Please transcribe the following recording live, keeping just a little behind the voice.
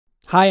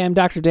Hi, I'm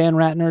Dr. Dan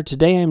Ratner.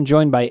 Today I'm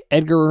joined by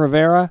Edgar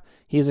Rivera.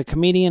 He is a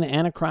comedian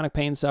and a chronic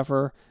pain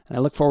sufferer, and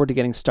I look forward to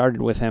getting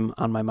started with him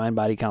on my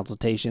mind-body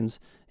consultations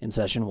in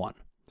session 1.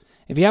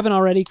 If you haven't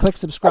already, click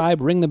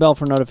subscribe, ring the bell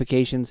for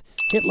notifications,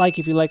 hit like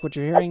if you like what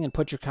you're hearing, and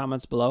put your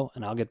comments below,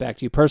 and I'll get back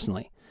to you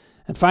personally.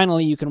 And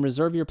finally, you can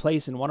reserve your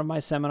place in one of my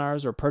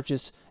seminars or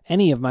purchase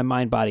any of my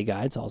mind-body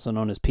guides, also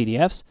known as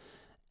PDFs,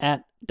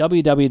 at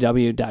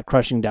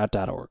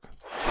www.crushingdoubt.org.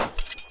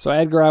 So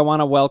Edgar, I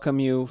want to welcome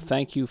you.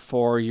 Thank you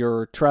for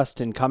your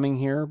trust in coming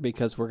here,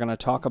 because we're going to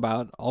talk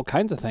about all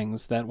kinds of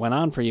things that went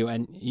on for you,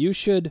 and you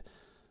should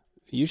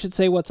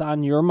say what's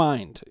on your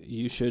mind.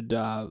 You should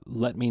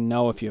let me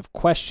know if you have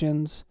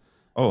questions.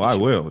 Oh, I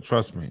will.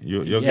 Trust me.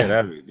 You'll get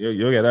everything.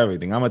 You'll get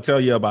everything. I'm gonna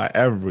tell you about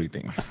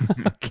everything.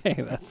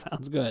 Okay, that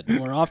sounds good.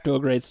 We're off to a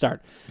great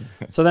start.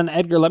 So then,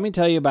 Edgar, let me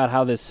tell you about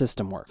how this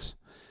system works.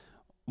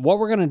 What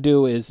we're going to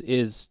do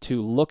is to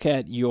look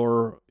at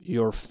your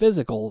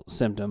physical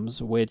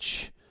symptoms,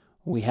 which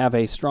we have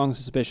a strong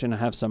suspicion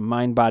have some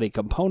mind-body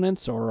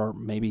components or are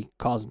maybe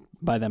caused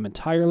by them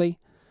entirely.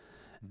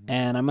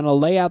 And I'm going to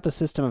lay out the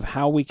system of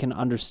how we can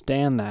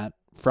understand that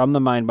from the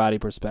mind-body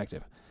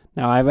perspective.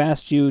 Now, I've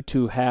asked you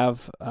to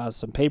have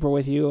some paper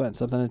with you and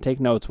something to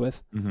take notes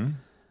with. Mm-hmm.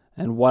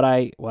 And what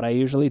I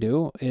usually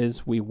do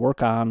is we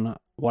work on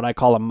what I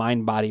call a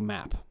mind-body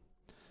map.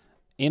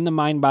 In the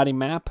mind-body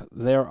map,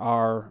 there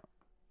are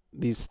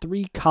these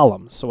 3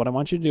 columns. So what I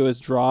want you to do is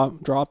draw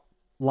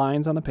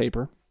lines on the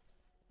paper,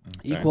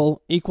 okay.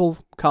 equal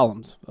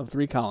columns of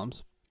 3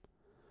 columns.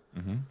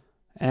 Mm-hmm.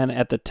 And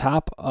at the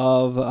top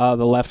of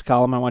the left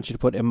column, I want you to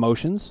put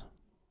emotions.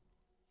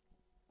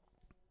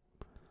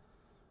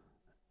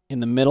 In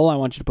the middle, I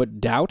want you to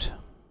put doubt.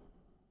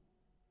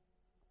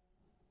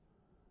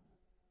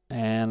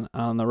 And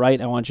on the right,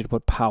 I want you to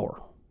put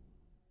power.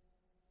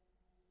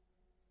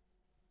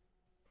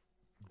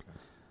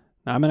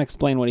 Now, I'm going to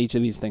explain what each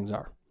of these things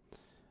are.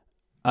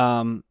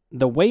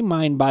 The way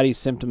mind-body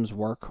symptoms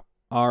work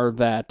are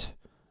that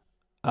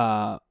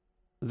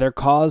they're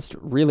caused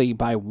really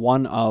by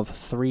one of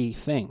 3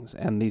 things,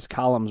 and these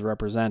columns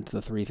represent the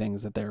 3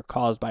 things that they're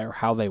caused by or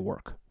how they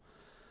work.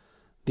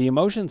 The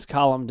emotions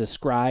column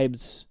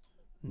describes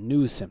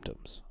new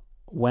symptoms.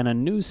 When a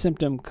new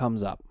symptom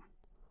comes up,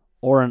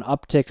 or an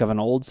uptick of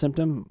an old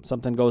symptom,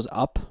 something goes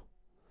up,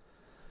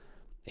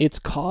 it's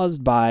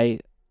caused by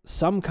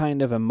some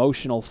kind of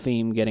emotional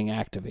theme getting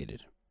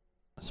activated.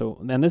 So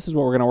then this is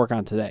what we're going to work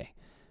on today,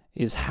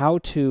 is how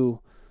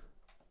to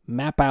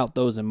map out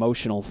those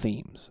emotional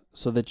themes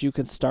so that you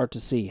can start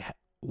to see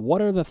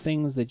what are the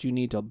things that you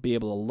need to be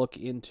able to look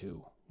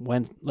into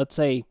when, let's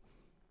say,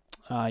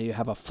 you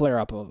have a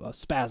flare-up of a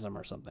spasm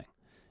or something.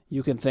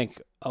 You can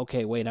think,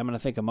 okay, wait, I'm going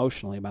to think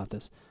emotionally about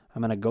this.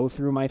 I'm going to go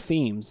through my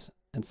themes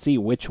and see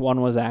which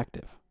one was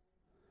active.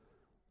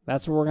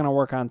 That's what we're going to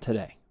work on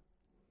today.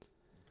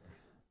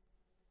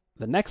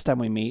 The next time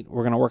we meet,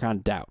 we're going to work on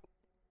doubt.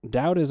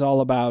 Doubt is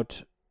all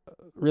about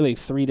really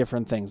 3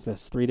 different things.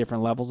 There's 3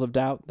 different levels of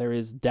doubt. There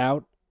is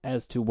doubt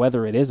as to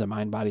whether it is a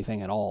mind-body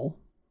thing at all,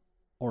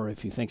 or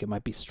if you think it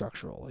might be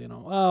structural.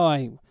 Oh,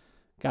 I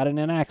got in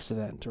an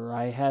accident, or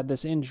I had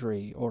this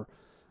injury, or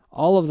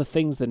all of the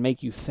things that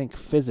make you think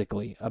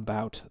physically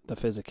about the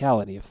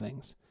physicality of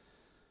things.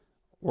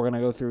 We're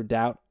going to go through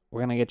doubt.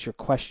 We're going to get your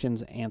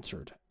questions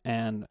answered.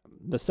 And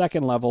the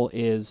second level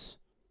is,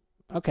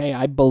 okay,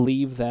 I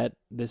believe that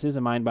this is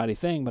a mind-body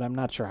thing, but I'm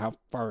not sure how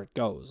far it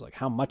goes, like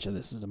how much of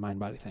this is a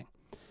mind-body thing.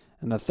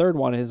 And the third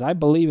one is, I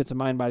believe it's a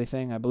mind-body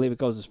thing. I believe it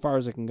goes as far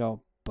as it can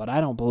go, but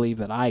I don't believe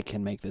that I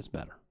can make this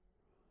better.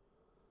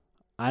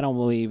 I don't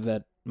believe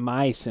that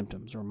my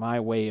symptoms or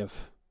my way of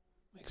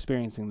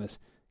experiencing this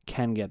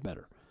can get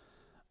better.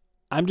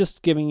 I'm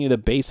just giving you the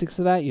basics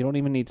of that. You don't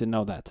even need to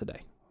know that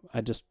today.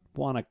 I just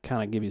want to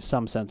kind of give you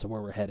some sense of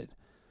where we're headed.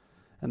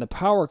 And the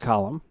power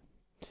column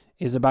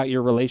is about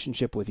your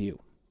relationship with you.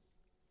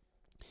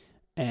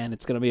 And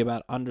it's going to be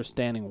about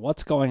understanding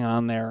what's going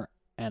on there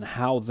and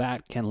how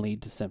that can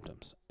lead to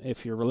symptoms.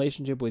 If your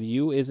relationship with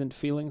you isn't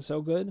feeling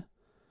so good,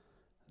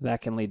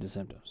 that can lead to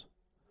symptoms.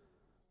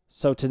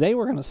 So today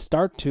we're going to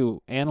start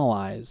to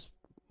analyze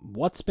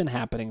what's been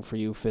happening for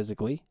you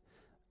physically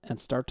and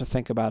start to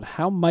think about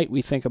how might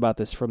we think about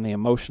this from the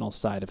emotional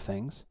side of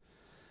things.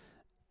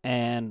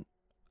 And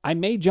I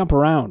may jump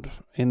around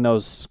in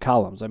those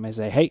columns. I may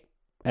say, hey,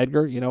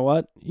 Edgar, you know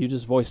what? You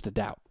just voiced a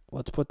doubt.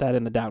 Let's put that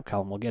in the doubt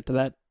column. We'll get to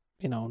that,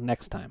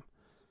 next time.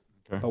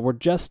 Okay. But we're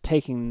just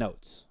taking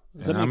notes.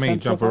 And I may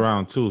jump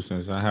around too,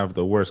 since I have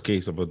the worst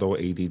case of adult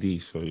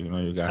ADD. So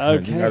you got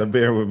to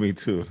bear with me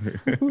too.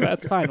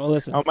 That's fine. Well,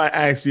 listen, I might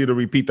ask you to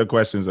repeat the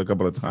questions a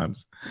couple of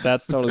times.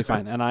 That's totally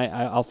fine, and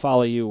I'll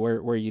follow you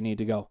where you need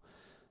to go.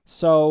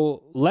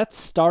 So let's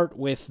start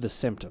with the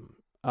symptom.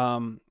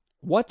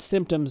 What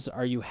symptoms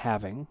are you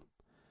having?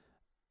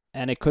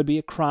 And it could be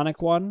a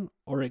chronic one,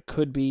 or it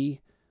could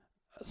be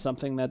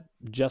something that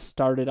just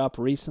started up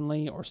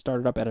recently or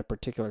started up at a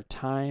particular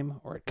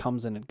time, or it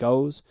comes and it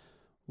goes.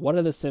 What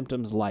are the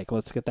symptoms like?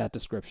 Let's get that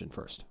description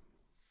first.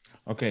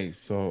 Okay,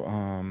 so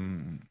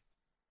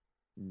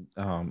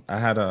I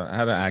had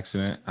an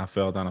accident. I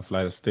fell down a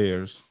flight of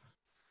stairs,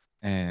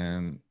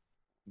 and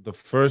the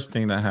first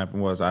thing that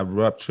happened was I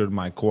ruptured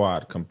my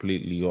quad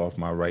completely off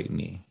my right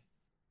knee.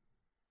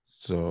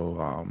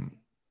 So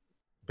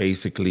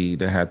basically,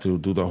 they had to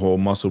do the whole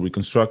muscle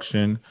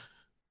reconstruction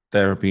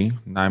therapy.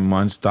 9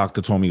 months.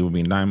 Doctor told me it would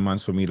be 9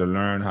 months for me to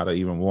learn how to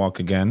even walk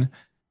again.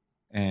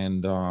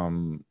 And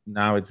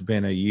now it's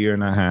been a year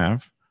and a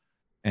half,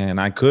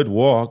 and I could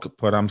walk,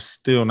 but I'm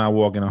still not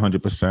walking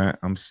 100%.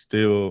 I'm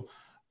still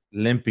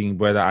limping,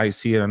 whether I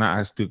see it or not.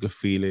 I still could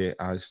feel it.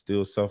 I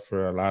still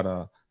suffer a lot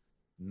of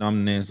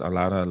numbness, a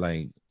lot of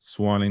like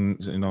swelling,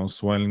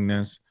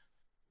 swellingness.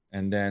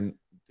 And then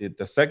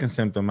the second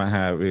symptom I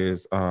have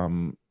is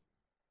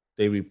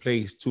they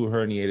replaced two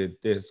herniated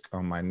discs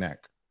on my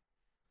neck.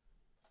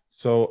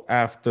 So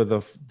after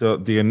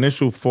the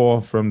initial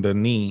fall from the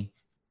knee,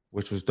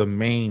 which was the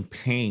main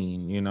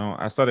pain,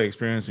 I started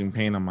experiencing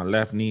pain on my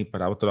left knee,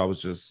 but I thought I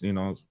was just,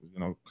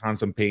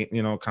 constant pain,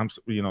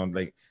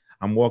 like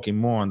I'm walking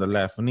more on the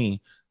left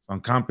knee, so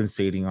I'm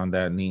compensating on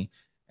that knee.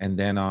 And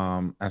then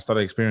I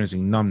started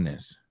experiencing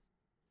numbness,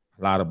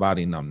 a lot of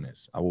body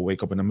numbness. I will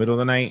wake up in the middle of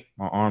the night,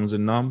 my arms are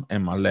numb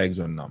and my legs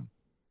are numb.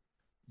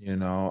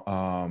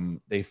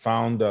 They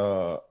found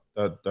the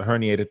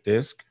herniated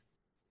disc.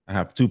 I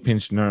have two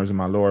pinched nerves in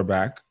my lower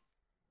back,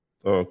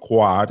 the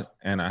quad,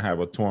 and I have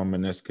a torn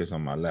meniscus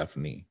on my left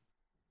knee.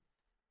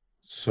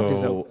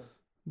 So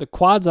the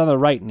quad's on the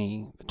right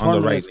knee, the torn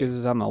on the meniscus right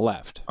is on the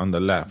left. On the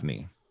left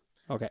knee.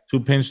 Okay. Two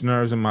pinched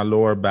nerves in my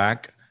lower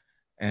back,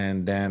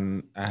 and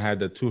then I had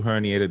the two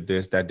herniated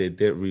discs that they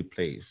did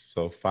replace.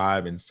 So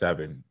 5 and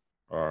 7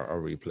 are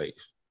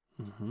replaced.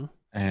 Mm-hmm.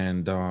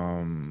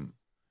 And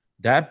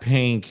that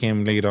pain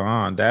came later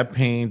on. That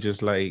pain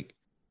just like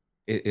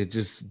it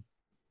just,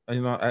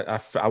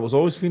 I was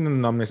always feeling the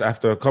numbness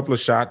after a couple of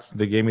shots.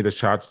 They gave me the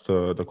shots,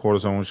 the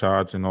cortisone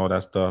shots and all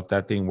that stuff.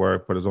 That thing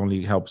worked, but it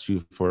only helps you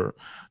for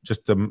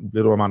just a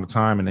little amount of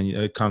time, and then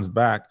it comes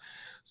back.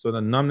 So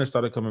the numbness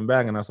started coming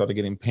back, and I started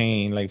getting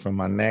pain like from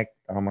my neck,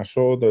 on my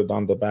shoulder,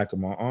 down the back of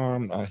my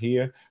arm,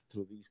 here,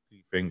 through these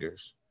 3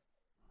 fingers.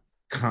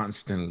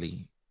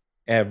 Constantly,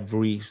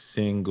 every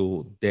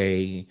single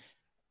day,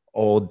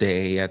 all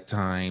day at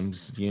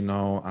times,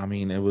 I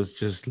mean, it was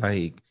just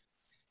like,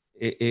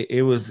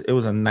 it was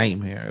a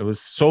nightmare. It was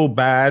so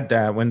bad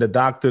that when the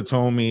doctor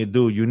told me,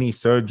 dude, you need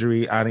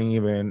surgery, I didn't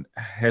even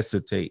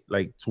hesitate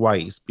like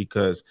twice,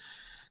 because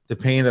the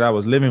pain that I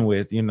was living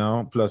with,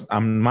 plus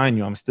mind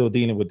you, I'm still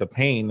dealing with the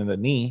pain in the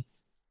knee.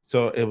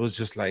 So it was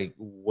just like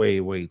way,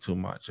 way too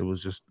much. It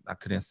was just, I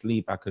couldn't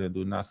sleep. I couldn't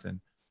do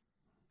nothing.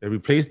 They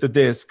replaced the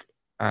disc.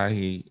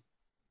 I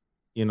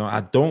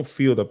don't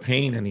feel the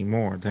pain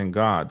anymore. Thank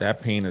God.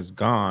 That pain is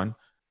gone.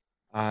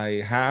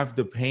 I have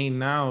the pain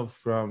now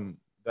from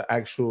the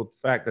actual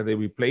fact that they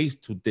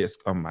replaced 2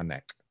 discs on my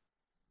neck.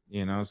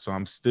 So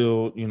I'm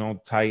still,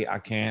 tight. I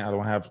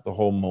don't have the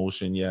whole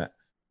motion yet.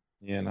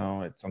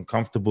 It's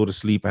uncomfortable to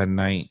sleep at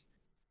night.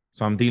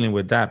 So I'm dealing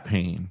with that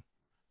pain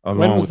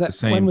along with the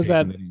same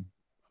pain.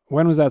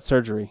 When was that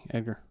surgery,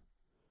 Edgar?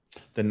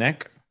 The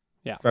neck?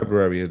 Yeah.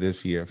 February of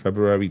this year,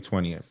 February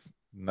 20th.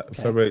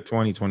 Okay. February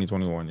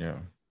 2021, yeah.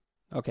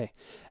 Okay.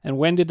 And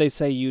when did they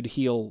say you'd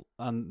heal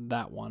on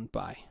that one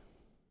by?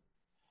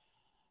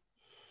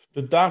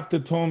 The doctor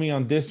told me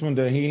on this one,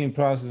 the healing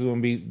process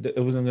wasn't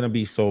going to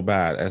be so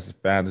bad as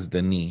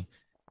the knee.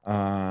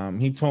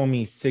 He told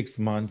me 6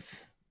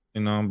 months,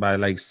 by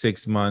like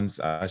 6 months,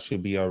 I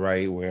should be all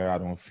right, where I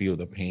don't feel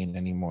the pain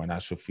anymore, and I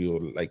should feel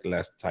like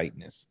less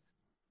tightness,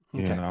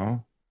 Okay.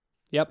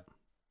 Yep.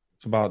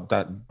 It's about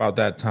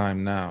that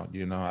time now,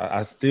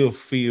 I still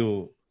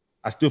feel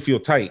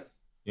tight,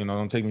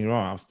 don't take me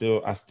wrong.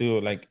 I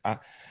still like,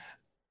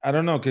 I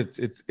don't know, cause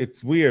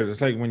it's weird.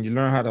 It's like when you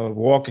learn how to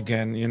walk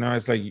again,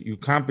 it's like you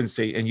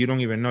compensate and you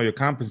don't even know you're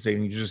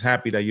compensating. You're just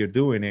happy that you're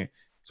doing it.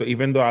 So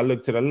even though I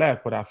look to the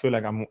left, but I feel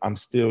like I'm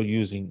still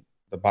using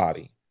the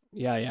body.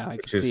 Yeah, I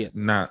can see it. Which is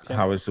not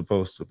how it's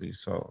supposed to be.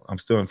 So I'm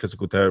still in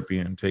physical therapy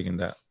and taking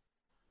that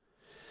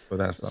for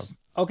that stuff.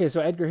 Okay,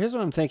 so Edgar, here's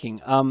what I'm thinking.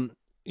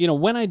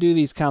 When I do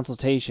these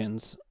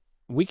consultations,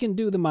 we can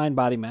do the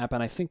mind-body map,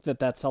 and I think that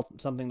that's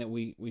something that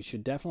we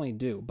should definitely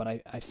do. But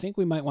I think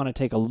we might want to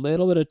take a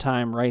little bit of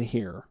time right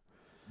here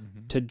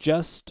to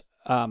just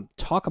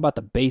talk about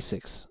the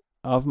basics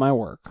of my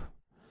work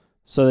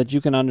so that you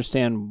can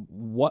understand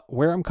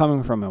where I'm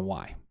coming from and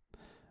why.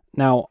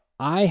 Now,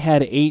 I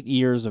had 8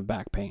 years of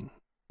back pain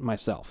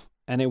myself,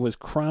 and it was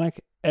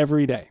chronic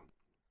every day.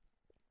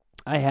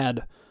 I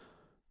had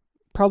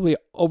probably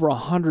over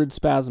 100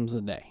 spasms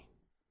a day.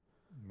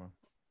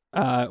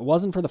 It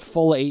wasn't for the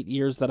full 8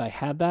 years that I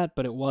had that,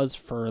 but it was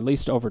for at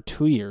least over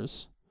 2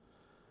 years.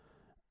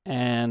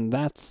 And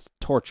that's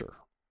torture.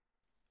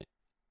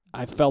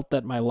 I felt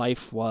that my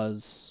life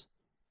was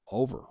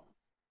over.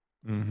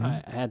 Mm-hmm.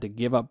 I had to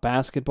give up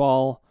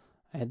basketball.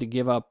 I had to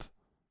give up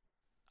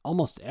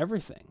almost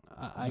everything.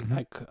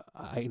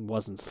 I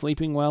wasn't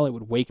sleeping well. It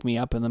would wake me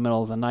up in the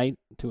middle of the night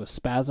to a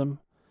spasm.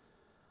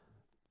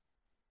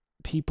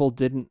 people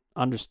didn't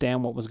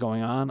understand what was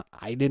going on.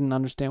 I didn't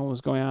understand what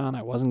was going on.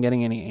 I wasn't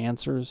getting any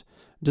answers.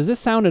 Does this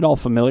sound at all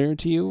familiar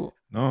to you?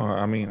 No,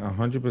 I mean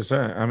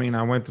 100%. I mean,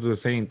 I went through the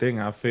same thing.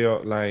 I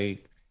felt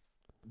like,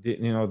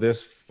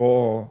 this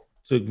fall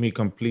took me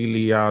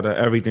completely out of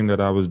everything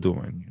that I was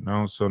doing.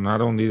 So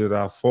not only did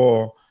I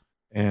fall,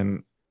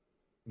 and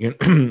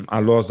I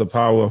lost the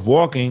power of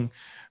walking,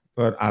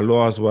 but I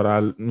lost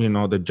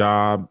the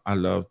job I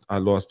loved. I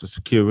lost the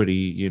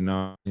security,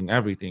 and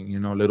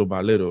everything, little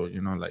by little,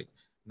 like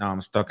now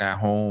I'm stuck at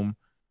home.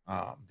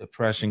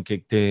 Depression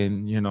kicked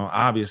in,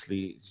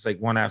 obviously it's like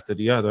one after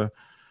the other,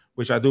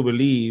 which I do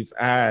believe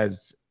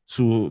adds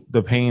to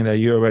the pain that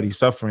you're already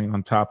suffering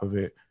on top of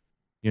it,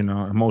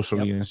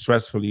 emotionally and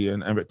stressfully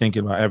and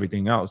thinking about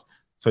everything else.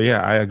 So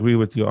yeah, I agree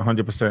with you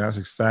 100%. That's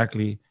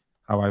exactly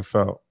how I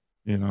felt,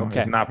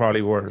 Okay. if not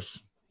probably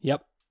worse.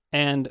 Yep.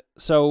 And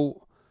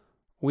so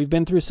we've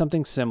been through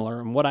something similar.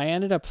 And what I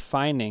ended up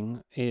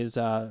finding is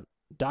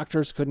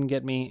doctors couldn't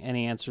get me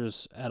any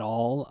answers at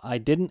all. I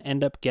didn't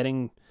end up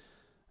getting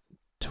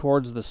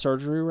towards the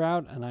surgery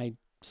route, and I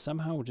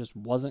somehow just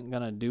wasn't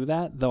going to do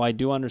that, though I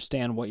do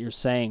understand what you're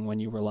saying when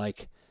you were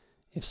like,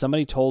 if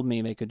somebody told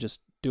me they could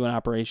just do an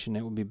operation,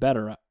 it would be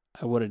better,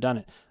 I would have done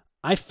it.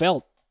 I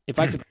felt if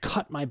I could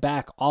cut my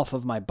back off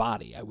of my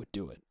body, I would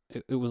do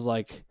it. It was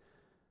like,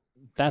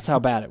 that's how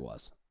bad it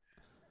was.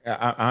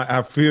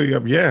 I feel your,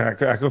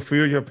 I could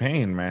feel your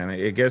pain, man.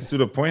 It gets to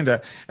the point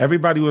that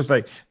everybody was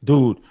like,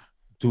 dude,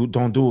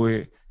 don't do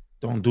it.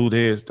 Don't do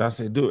this. That's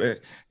it, do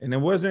it. And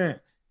it wasn't,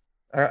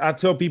 I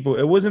tell people,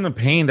 it wasn't a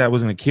pain that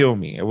was going to kill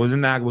me. It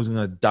wasn't that I was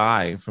going to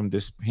die from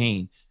this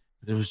pain.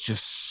 It was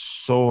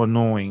just so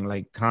annoying,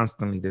 like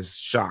constantly this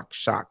shock.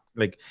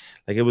 Like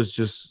it was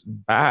just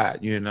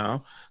bad,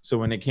 So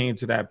when it came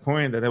to that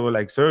point that they were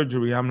like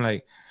surgery, I'm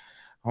like,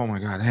 oh my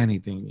God,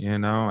 anything,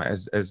 and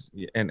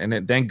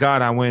thank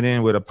God I went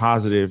in with a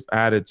positive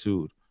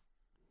attitude,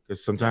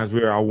 because sometimes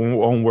we're our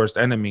own worst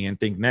enemy and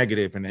think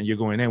negative, and then you're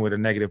going in with a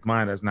negative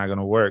mind that's not going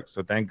to work.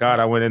 So thank God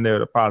I went in there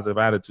with a positive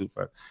attitude.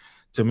 But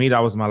to me, that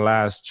was my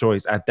last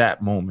choice at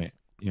that moment,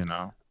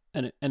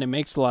 And it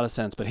makes a lot of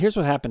sense. But here's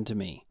what happened to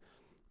me.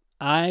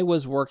 I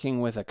was working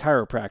with a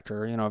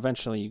chiropractor.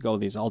 Eventually you go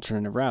these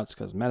alternative routes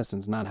because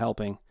medicine's not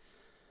helping.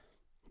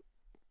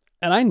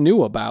 And I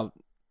knew about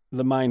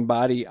the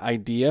mind-body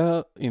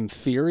idea in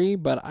theory,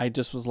 but I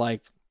just was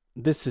like,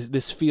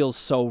 this feels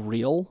so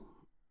real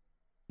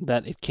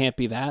that it can't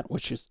be that,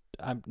 which is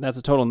that's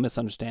a total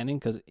misunderstanding,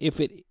 because if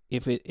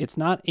it's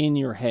not in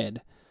your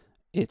head,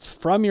 it's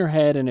from your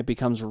head and it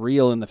becomes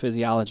real in the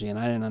physiology, and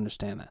I didn't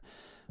understand that.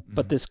 Mm-hmm.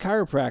 But this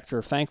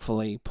chiropractor,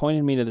 thankfully,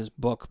 pointed me to this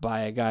book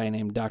by a guy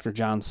named Dr.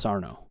 John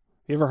Sarno.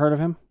 You ever heard of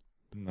him?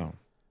 No.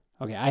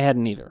 Okay, I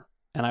hadn't either.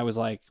 And I was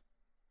like,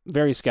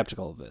 very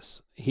skeptical of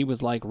this. He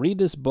was like, read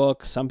this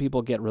book. Some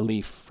people get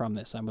relief from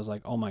this. I was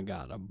like, oh my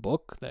God, a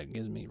book that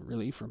gives me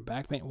relief from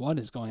back pain? What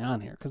is going on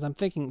here? Because I'm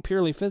thinking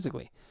purely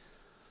physically.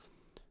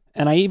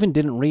 And I even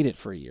didn't read it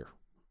for a year.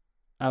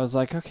 I was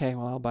like, okay,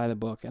 well, I'll buy the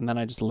book. And then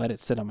I just let it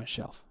sit on my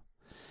shelf.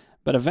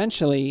 But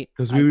eventually...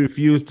 Because we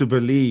refuse to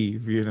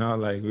believe,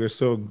 like we're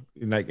so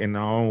like in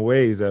our own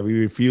ways that we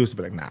refuse to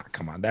be like, nah,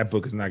 come on, that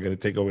book is not going to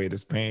take away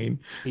this pain.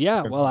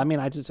 Yeah, well, I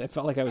mean, I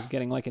felt like I was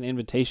getting like an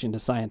invitation to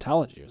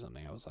Scientology or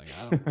something. I was like,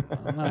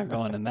 I'm not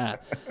going in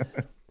that.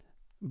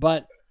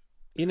 But,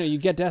 you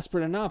get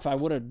desperate enough, I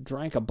would have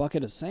drank a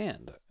bucket of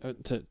sand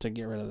to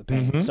get rid of the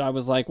pain. Mm-hmm. So I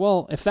was like,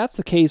 well, if that's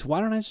the case,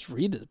 why don't I just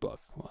read this book?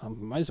 Well, I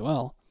might as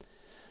well.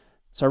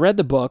 So I read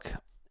the book,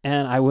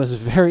 and I was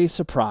very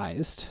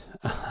surprised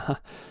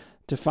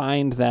to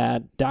find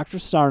that Dr.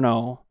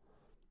 Sarno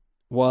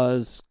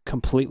was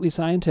completely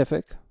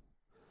scientific,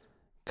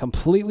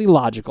 completely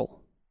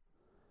logical,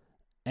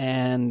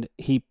 and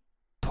he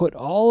put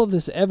all of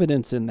this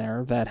evidence in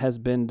there that has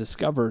been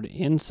discovered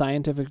in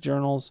scientific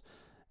journals,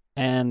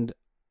 and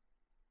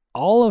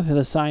all of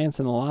the science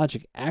and the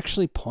logic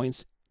actually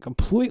points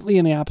completely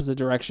in the opposite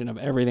direction of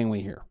everything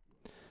we hear.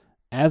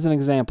 As an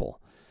example,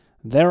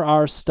 there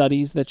are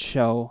studies that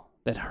show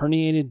that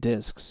herniated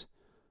discs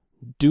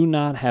do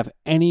not have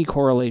any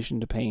correlation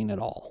to pain at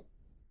all.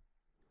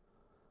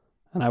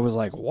 And I was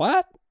like,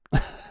 what?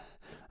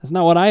 That's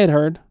not what I had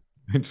heard.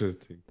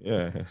 Interesting.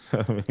 Yeah.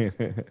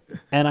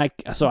 And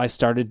I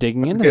started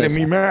digging into this.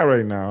 Getting me mad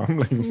right now. I'm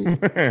like,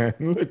 man,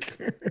 look.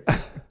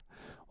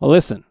 Well,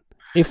 listen,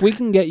 if we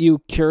can get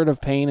you cured of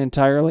pain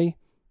entirely,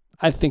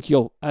 I think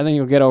you'll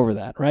get over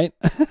that, right?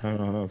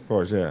 Of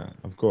course, yeah,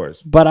 of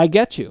course. But I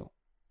get you.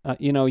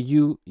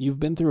 You've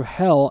been through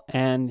hell,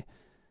 and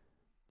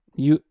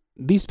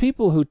these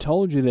people who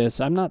told you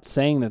this, I'm not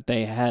saying that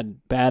they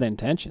had bad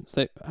intentions.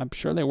 I'm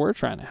sure they were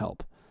trying to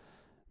help.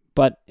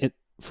 But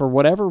for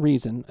whatever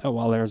reason,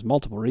 there's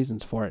multiple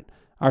reasons for it,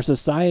 our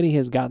society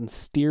has gotten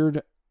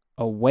steered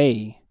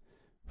away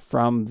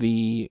from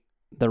the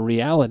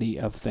reality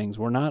of things.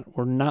 We're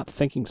not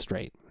thinking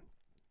straight.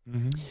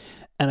 Mm-hmm.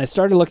 And I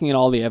started looking at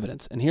all the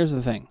evidence, and here's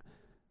the thing.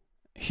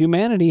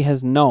 Humanity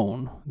has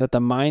known that the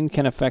mind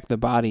can affect the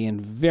body in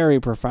very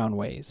profound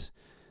ways.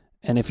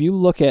 And if you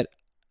look at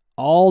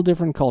all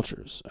different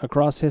cultures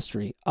across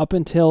history, up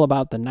until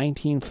about the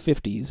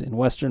 1950s in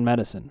Western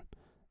medicine,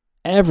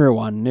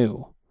 everyone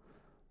knew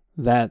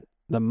that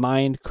the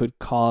mind could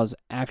cause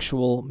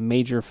actual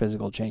major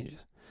physical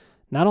changes.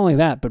 Not only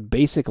that, but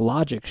basic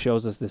logic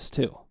shows us this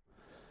too.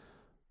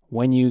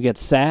 When you get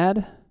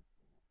sad,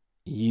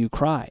 you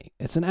cry.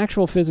 It's an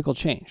actual physical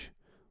change.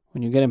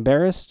 When you get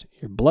embarrassed,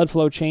 your blood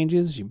flow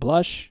changes, you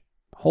blush,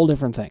 whole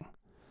different thing.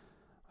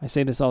 I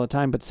say this all the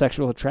time, but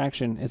sexual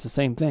attraction is the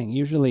same thing.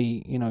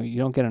 Usually, you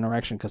don't get an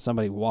erection because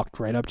somebody walked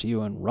right up to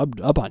you and rubbed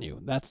up on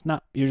you. That's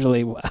not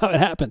usually how it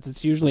happens.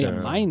 It's usually a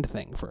mind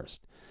thing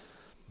first.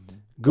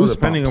 Well,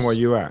 depending on where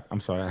you at. I'm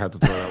sorry, I had to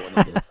throw that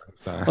one in there.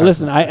 Well,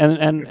 listen,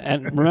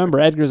 and remember,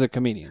 Edgar's a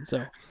comedian,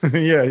 so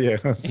yeah.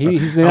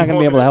 He's not going to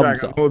be able to help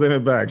himself. I'm holding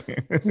it back.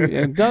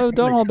 Yeah, don't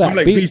hold back. I'm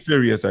like, be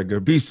serious, Edgar.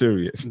 Be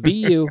serious. Be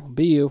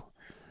you.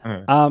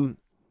 All right.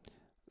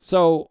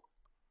 So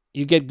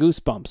you get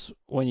goosebumps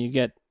when you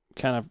get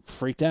kind of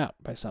freaked out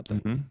by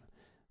something. Mm-hmm.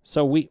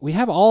 So we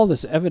have all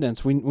this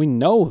evidence. We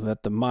know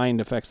that the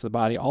mind affects the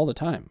body all the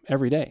time,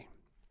 every day.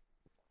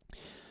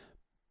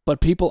 But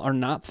people are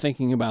not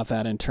thinking about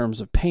that in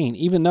terms of pain,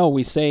 even though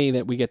we say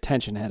that we get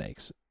tension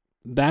headaches.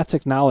 That's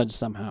acknowledged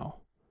somehow,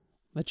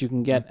 that you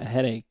can get a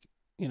headache,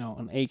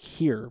 an ache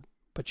here,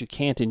 but you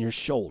can't in your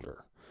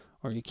shoulder,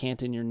 or you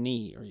can't in your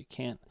knee, or you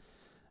can't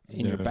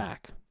in your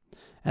back.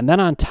 And then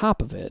on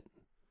top of it,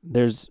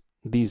 there's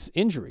these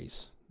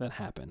injuries that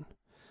happen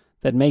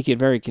that make it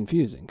very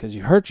confusing, because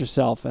you hurt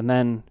yourself and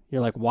then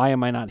you're like, why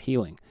am I not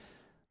healing?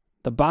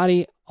 The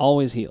body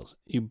always heals.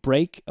 You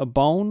break a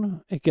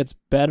bone, it gets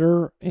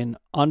better in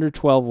under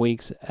 12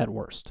 weeks at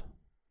worst.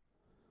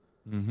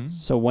 Mm-hmm.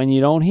 So when you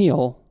don't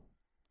heal,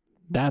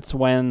 that's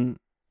when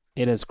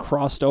it has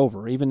crossed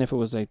over, even if it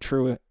was a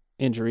true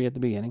injury at the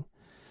beginning,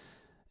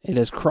 it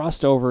has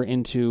crossed over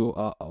into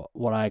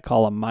what I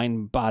call a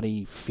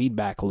mind-body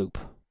feedback loop,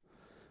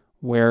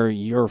 where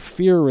your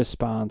fear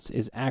response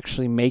is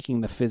actually making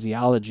the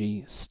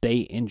physiology stay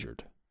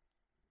injured.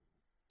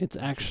 It's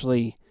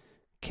actually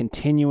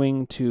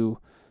continuing to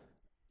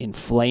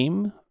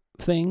inflame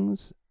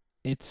things.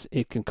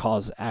 It can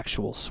cause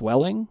actual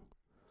swelling.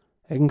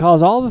 It can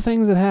cause all the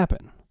things that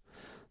happen.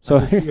 So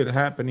I see it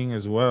happening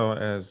as well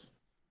as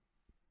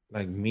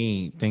like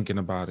me thinking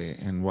about it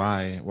and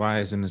why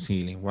isn't this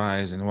healing? Why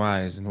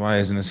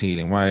isn't this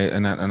healing?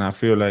 And I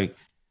feel like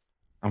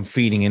I'm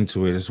feeding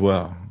into it as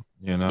well.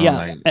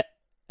 Yeah,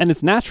 and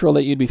it's natural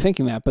that you'd be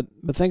thinking that, but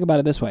think about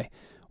it this way.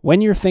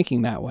 When you're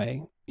thinking that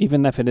way,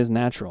 even if it is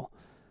natural,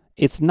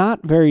 it's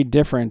not very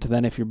different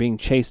than if you're being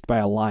chased by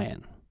a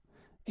lion.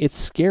 It's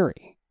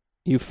scary.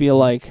 You feel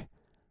like,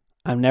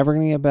 I'm never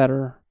going to get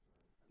better.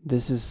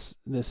 This is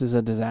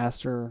a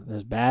disaster.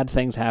 There's bad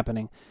things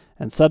happening.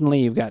 And suddenly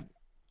you've got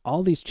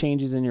all these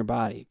changes in your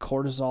body.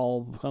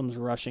 Cortisol comes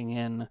rushing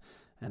in,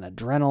 and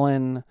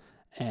adrenaline,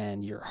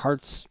 and your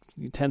heart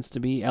tends to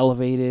be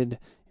elevated.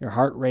 Your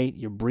heart rate,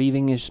 your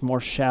breathing is more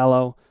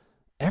shallow.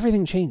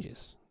 Everything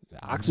changes.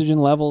 Oxygen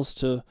levels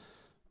to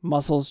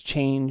muscles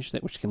change,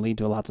 which can lead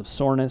to lots of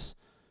soreness.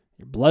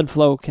 Your blood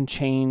flow can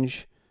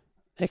change.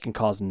 It can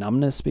cause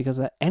numbness because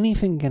of that.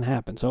 Anything can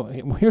happen. So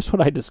here's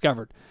what I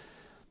discovered.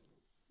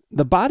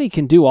 The body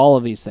can do all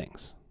of these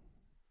things.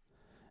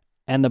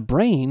 And the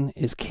brain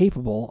is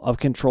capable of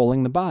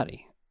controlling the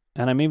body.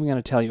 And I'm even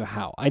going to tell you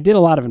how. I did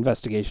a lot of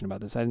investigation about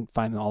this. I didn't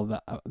find all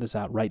of this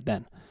out right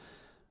then.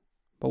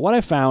 But what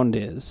I found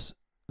is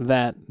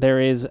that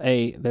there's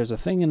a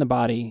thing in the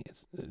body.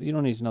 You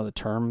don't need to know the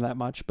term that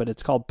much, but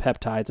it's called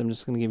peptides. I'm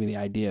just going to give you the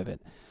idea of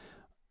it.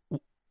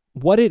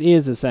 What it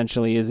is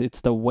essentially is it's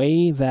the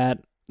way that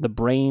the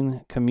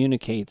brain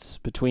communicates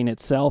between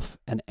itself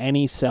and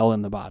any cell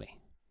in the body.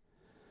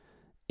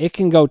 It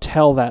can go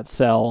tell that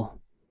cell,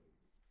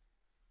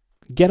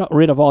 get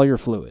rid of all your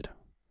fluid.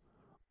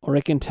 Or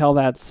it can tell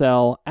that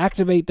cell,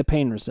 activate the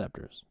pain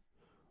receptors.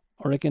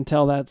 Or it can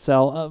tell that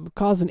cell,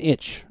 cause an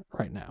itch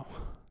right now.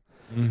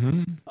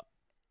 Mm-hmm.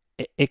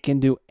 It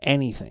can do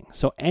anything.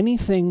 So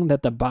anything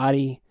that the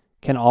body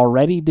can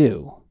already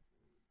do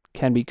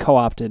can be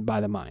co-opted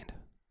by the mind.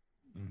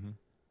 Mm-hmm.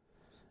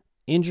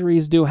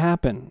 Injuries do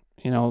happen.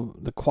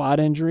 The quad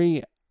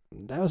injury,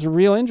 that was a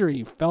real injury.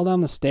 You fell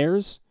down the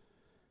stairs.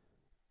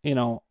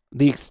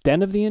 The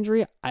extent of the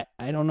injury,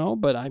 I don't know,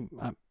 but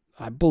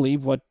I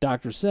believe what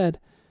doctor said.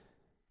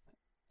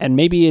 And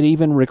maybe it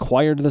even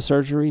required the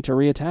surgery to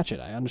reattach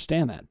it. I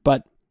understand that.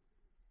 But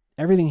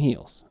everything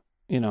heals.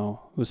 It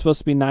was supposed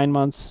to be 9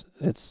 months.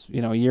 It's,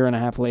 a year and a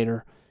half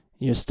later.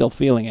 You're still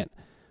feeling it.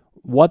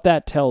 What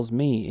that tells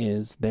me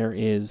is there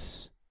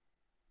is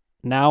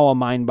now a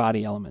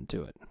mind-body element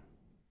to it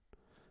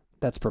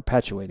that's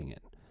perpetuating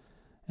it.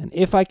 And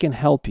if I can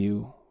help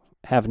you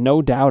have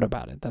no doubt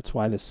about it, that's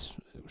why this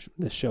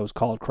show is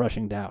called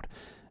Crushing Doubt.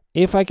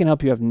 If I can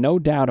help you have no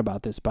doubt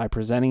about this by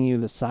presenting you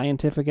the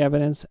scientific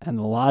evidence and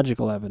the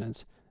logical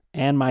evidence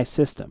and my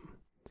system,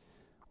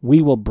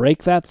 we will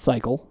break that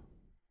cycle.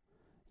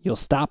 You'll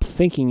stop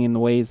thinking in the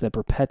ways that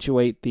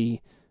perpetuate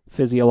the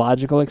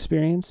physiological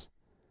experience,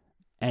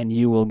 and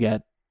you will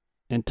get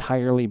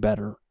entirely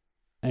better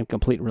and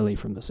complete relief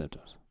from the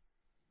symptoms.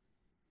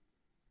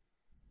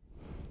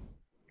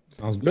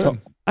 Sounds good. So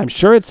I'm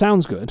sure it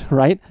sounds good,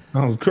 right?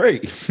 Sounds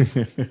great.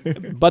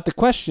 But the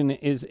question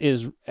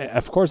is,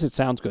 of course it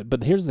sounds good,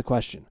 but here's the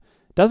question.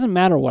 It doesn't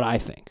matter what I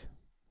think.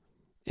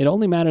 It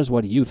only matters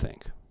what you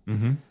think.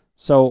 Mm-hmm.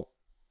 So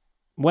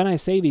when I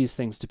say these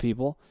things to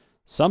people,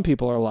 some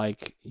people are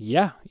like,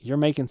 yeah, you're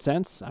making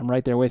sense. I'm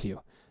right there with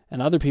you.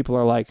 And other people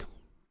are like,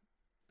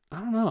 I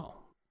don't know.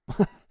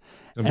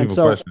 And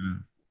so,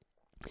 question.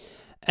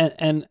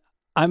 And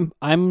I'm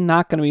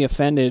not going to be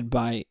offended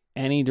by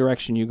any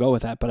direction you go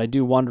with that, but I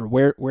do wonder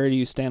where do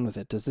you stand with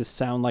it? Does this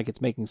sound like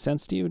it's making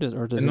sense to you,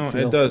 or does no, it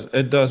feel...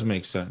 it does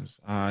make sense.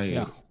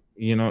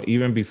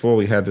 Even before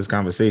we had this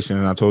conversation,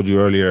 and I told you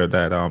earlier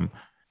that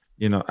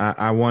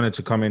I wanted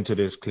to come into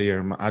this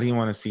clear. I didn't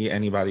want to see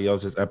anybody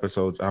else's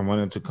episodes. I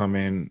wanted to come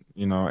in,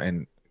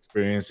 and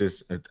experience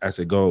this as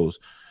it goes.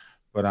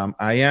 But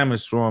I am a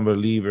strong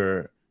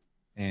believer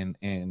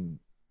in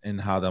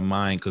how the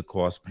mind could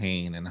cause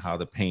pain, and how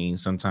the pain,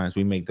 sometimes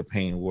we make the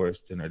pain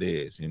worse than it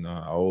is.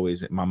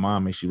 My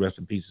mom, may she rest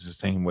in peace, is the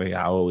same way.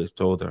 I always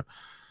told her,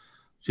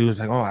 she was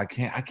like, oh, I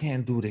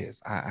can't do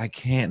this. I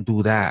can't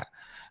do that.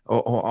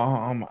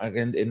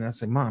 And I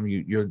said, Mom,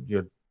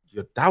 you're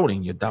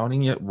doubting. You're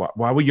doubting it.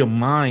 Why would your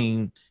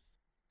mind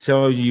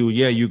tell you,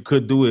 yeah, you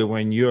could do it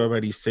when you're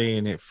already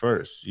saying it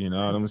first? You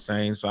know what I'm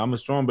saying? So I'm a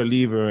strong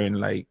believer in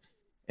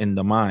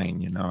the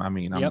mind.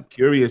 I'm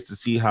curious to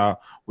see how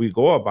we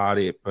go about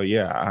it. But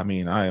yeah,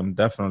 I am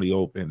definitely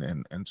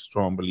open and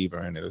strong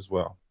believer in it as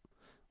well.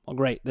 Well,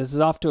 great. This is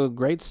off to a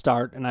great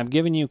start, and I've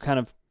given you kind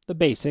of the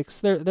basics.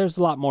 There's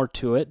a lot more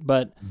to it,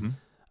 but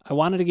I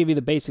wanted to give you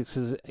the basics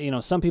because,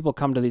 some people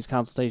come to these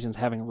consultations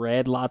having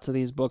read lots of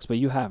these books, but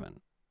you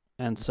haven't.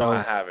 And so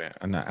I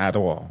haven't at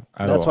all.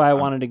 That's why I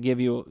wanted to give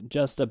you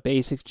just a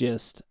basic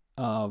gist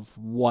of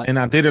what. And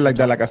I did it like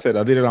that. Like I said,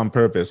 I did it on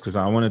purpose because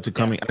I wanted to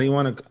come in. I didn't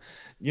want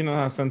to,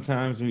 how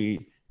sometimes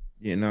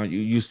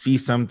you see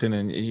something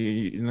and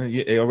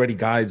it already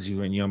guides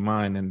you in your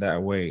mind in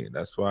that way.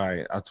 That's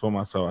why I told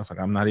myself, I was like,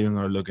 I'm not even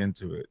going to look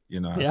into it.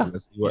 Said,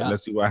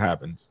 let's see what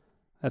happens.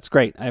 That's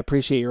great. I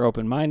appreciate your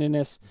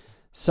open-mindedness.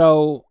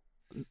 So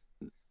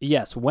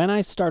yes, when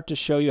I start to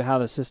show you how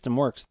the system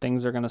works,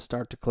 things are going to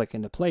start to click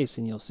into place,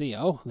 and you'll see,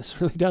 oh, this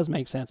really does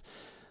make sense.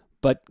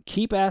 But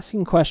keep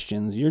asking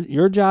questions.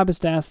 Your job is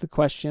to ask the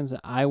questions.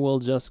 I will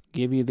just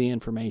give you the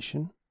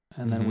information,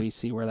 and then we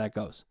see where that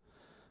goes.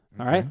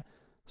 All right?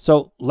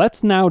 So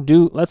let's now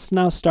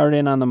start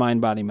in on the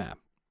mind-body map.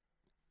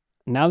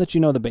 Now that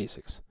you know the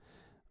basics,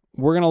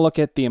 we're going to look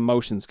at the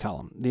emotions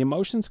column. The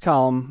emotions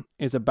column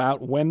is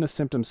about when the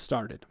symptoms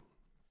started.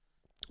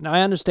 Now,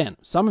 I understand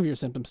some of your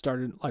symptoms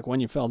started like when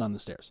you fell down the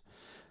stairs.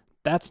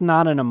 That's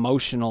not an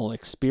emotional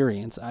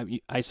experience.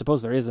 I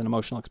suppose there is an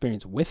emotional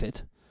experience with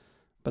it,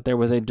 but there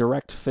was a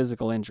direct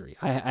physical injury.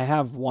 I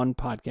have one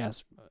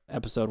podcast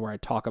episode where I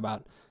talk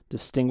about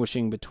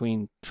distinguishing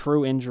between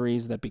true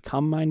injuries that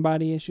become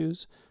mind-body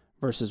issues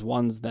versus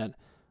ones that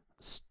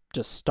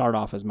just start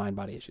off as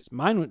mind-body issues.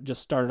 Mine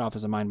just started off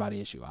as a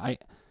mind-body issue. I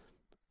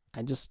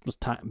just was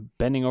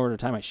bending over to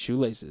tie my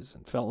shoelaces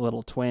and felt a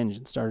little twinge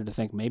and started to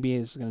think maybe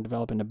it's going to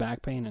develop into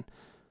back pain.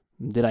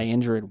 And did I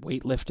injure it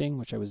weightlifting,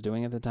 which I was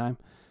doing at the time?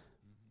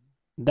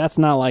 That's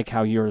not like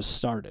how yours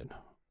started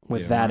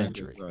with that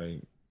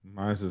injury.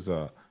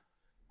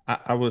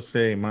 I would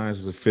say mine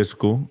is a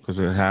physical because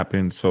it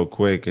happened so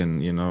quick,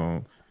 and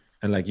and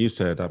like you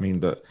said, I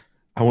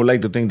would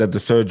like to think that the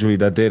surgery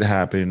that did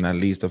happen, at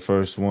least the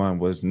first one,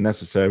 was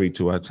necessary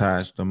to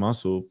attach the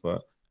muscle.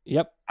 But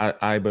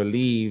I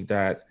believe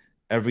that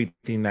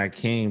everything that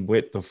came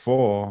with the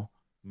fall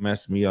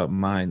messed me up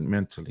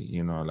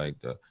mentally,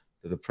 like the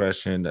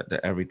depression, the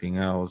everything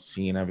else,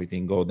 seeing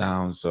everything go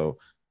down. So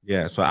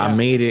I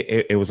made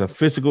it was a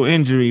physical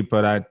injury,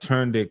 but I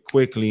turned it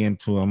quickly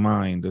into a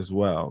mind as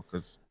well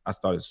because I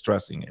started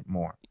stressing it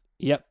more.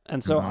 Yep.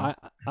 And so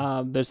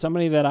there's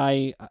somebody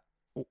that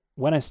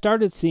when I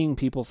started seeing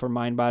people for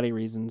mind-body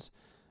reasons,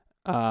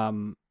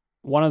 one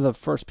of the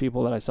first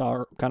people that I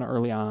saw kind of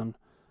early on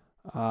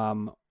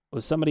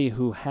was somebody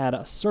who had a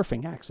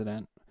surfing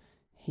accident.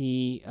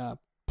 He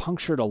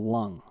punctured a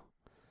lung,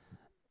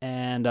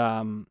 and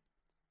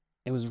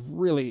it was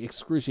really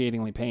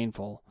excruciatingly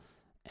painful.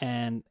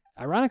 And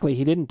ironically,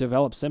 he didn't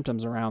develop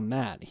symptoms around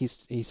that.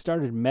 He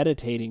started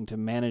meditating to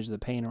manage the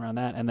pain around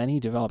that, and then he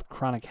developed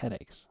chronic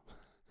headaches.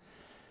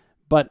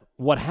 But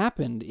what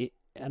happened,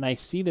 and I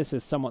see this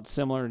as somewhat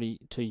similar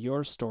to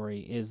your story,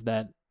 is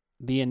that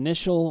the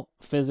initial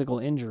physical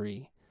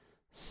injury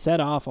set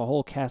off a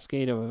whole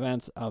cascade of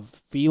events of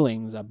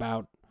feelings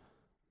about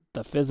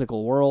the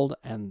physical world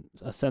and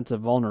a sense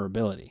of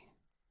vulnerability.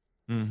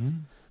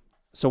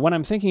 So when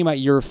I'm thinking about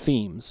your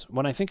themes,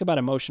 when I think about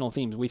emotional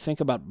themes, we think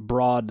about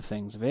broad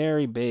things,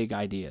 very big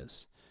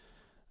ideas.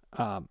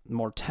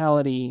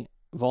 Mortality,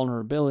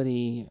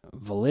 vulnerability,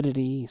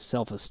 validity,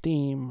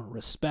 self-esteem,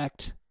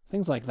 respect,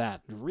 things like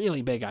that.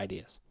 Really big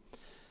ideas.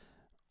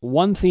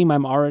 One theme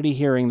I'm already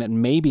hearing that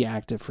may be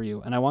active for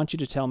you, and I want you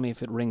to tell me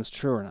if it rings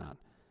true or not,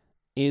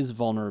 is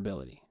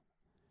vulnerability.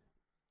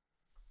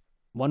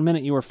 1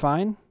 minute you were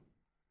fine.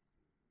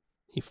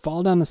 You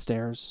fall down the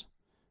stairs.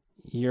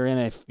 You're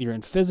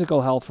in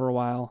physical hell for a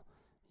while.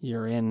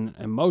 You're in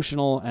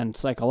emotional and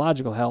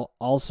psychological hell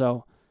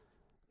also.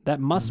 That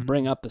must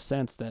bring up the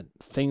sense that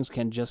things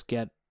can just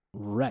get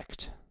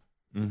wrecked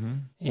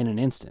in an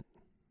instant.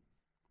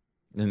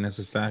 And that's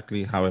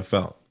exactly how it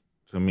felt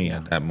to me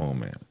at that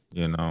moment.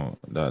 You know,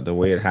 the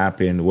way it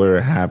happened, where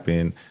it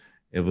happened,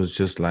 it was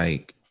just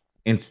like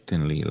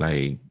instantly,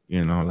 like,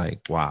 you know,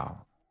 like,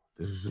 wow,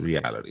 this is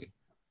reality.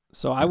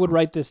 So I would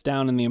write this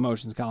down in the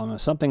emotions column,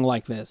 something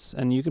like this,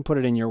 and you can put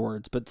it in your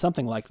words, but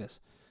something like this.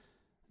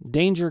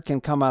 Danger can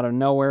come out of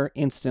nowhere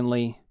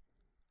instantly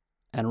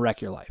and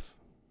wreck your life.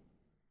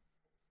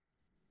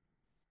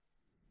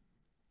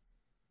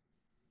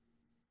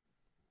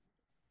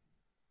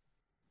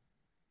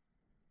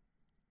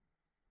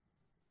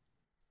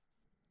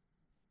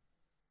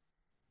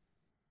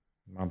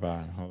 My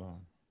bad. Hold on.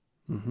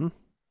 Mm-hmm.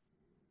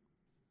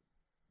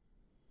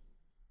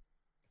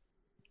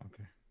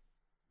 Okay.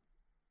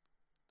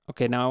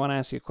 Okay, now I want to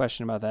ask you a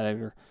question about that,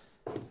 Edgar.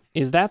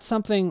 Is that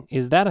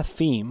a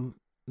theme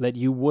that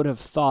you would have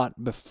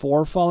thought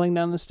before falling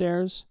down the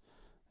stairs?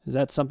 Is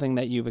that something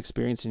that you've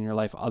experienced in your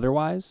life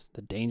otherwise?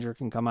 The danger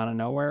can come out of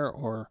nowhere,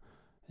 or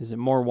is it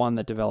more one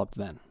that developed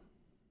then?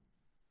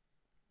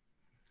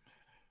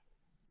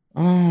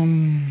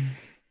 Um,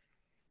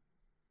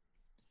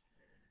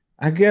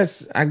 I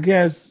guess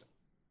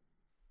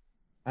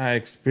I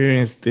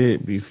experienced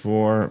it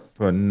before,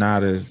 but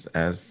not as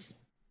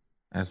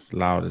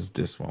loud as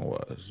this one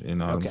was. You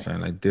know what I'm Okay.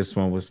 saying? Like this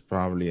one was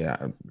probably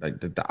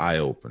like the eye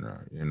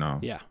opener. You know.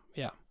 Yeah.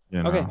 You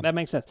Okay, know. that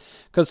makes sense.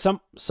 Because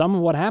some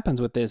of what happens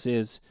with this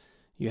is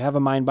you have a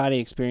mind body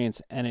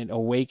experience and it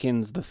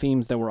awakens the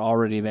themes that were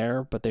already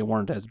there, but they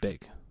weren't as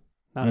big,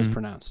 not as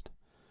pronounced.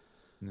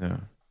 Yeah.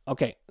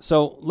 Okay,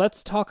 so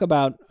let's talk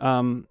about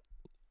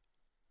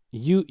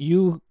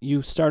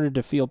you started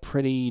to feel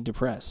pretty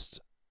depressed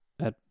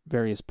at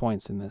various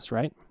points in this,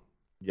 right?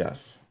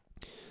 Yes.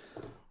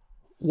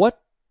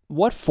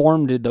 What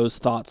form did those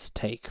thoughts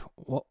take?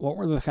 What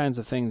were the kinds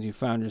of things you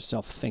found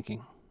yourself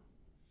thinking?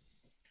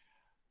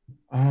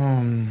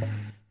 Um.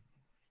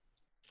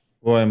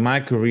 Well, in my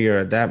career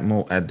at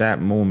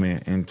that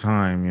moment in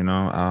time, you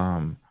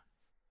know,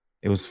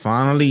 it was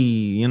finally,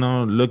 you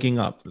know, looking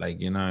up.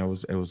 Like, you know,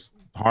 it was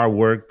hard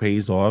work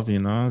pays off, you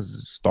know,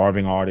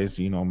 starving artist,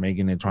 you know,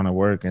 making it, trying to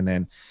work. And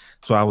then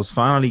so I was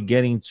finally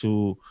getting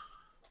to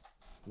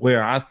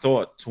where I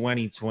thought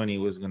 2020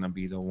 was gonna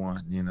be the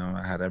one. You know,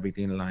 I had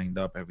everything lined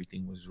up,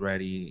 everything was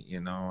ready, you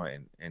know,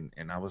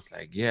 and I was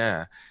like,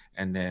 yeah.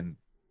 And then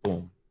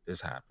boom,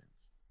 this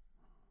happens,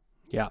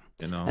 Yeah.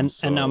 you know. And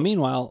now So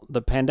meanwhile,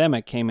 the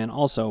pandemic came in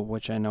also,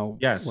 which I know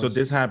yeah, so was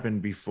this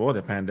happened before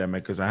the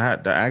pandemic because I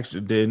had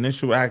the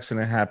initial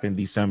accident happened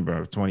December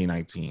of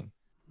 2019.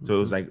 So it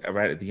was like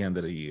right at the end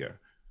of the year.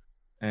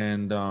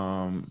 And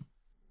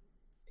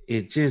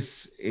it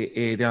just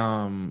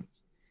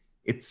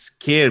it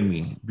scared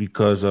me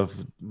because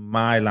of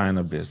my line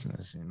of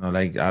business. You know,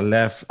 like I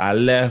left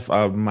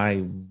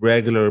my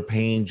regular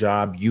paying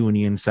job,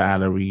 union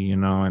salary, you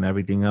know, and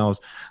everything else.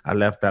 I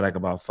left that like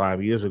about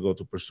 5 years ago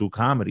to pursue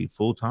comedy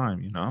full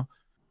time, you know.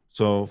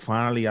 So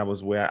finally, I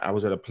was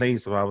at a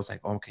place where I was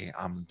like, okay,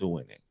 I'm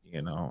doing it.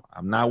 You know,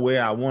 I'm not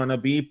where I want to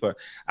be, but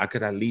I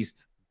could at least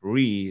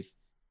breathe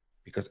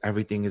because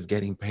everything is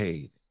getting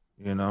paid.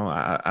 You know,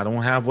 I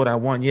don't have what I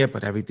want yet,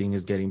 but everything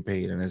is getting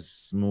paid and it's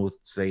smooth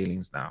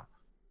sailings now.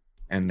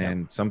 And Yep.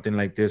 then something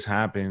like this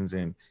happens,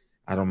 and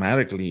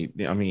automatically,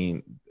 I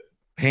mean,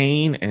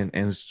 pain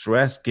and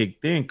stress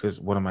kicked in because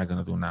what am I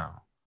gonna do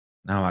now?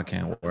 Now I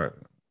can't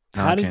work.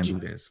 Now I can't do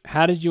this.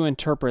 How did you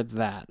interpret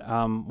that?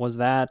 Was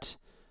that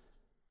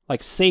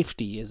like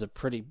safety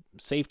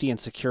and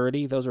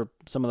security? Those are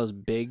some of those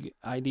big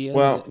ideas.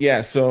 Well,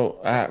 yeah.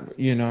 So,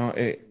 you know,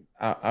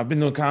 I've been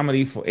doing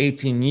comedy for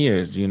 18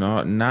 years, you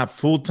know, not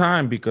full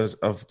time because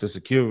of the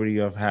security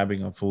of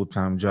having a full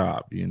time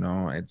job. You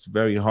know, it's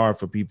very hard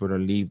for people to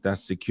leave that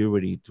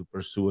security to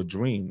pursue a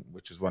dream,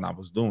 which is what I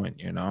was doing,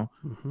 you know.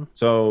 Mm-hmm.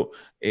 So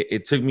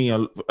it took me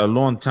a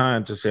long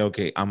time to say,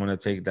 okay, I'm going to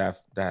take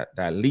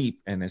that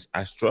leap. And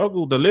I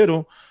struggled a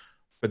little,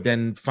 but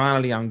then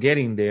finally I'm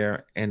getting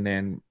there. And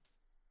then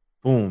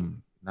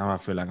boom, now I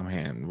feel like I'm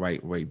heading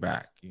right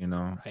back, you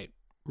know. Right.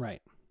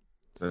 Right.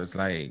 So it's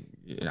like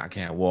I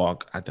can't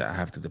walk. I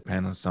have to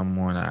depend on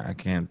someone. I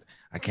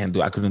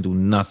couldn't do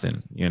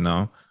nothing, you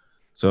know.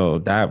 So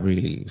that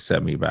really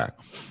set me back.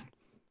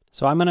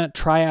 So I'm gonna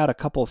try out a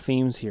couple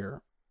themes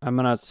here. I'm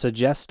gonna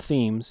suggest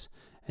themes,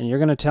 and you're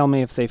gonna tell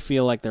me if they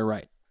feel like they're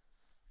right.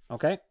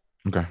 Okay.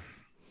 Okay.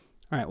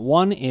 All right.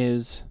 One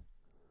is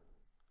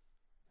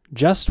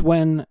just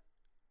when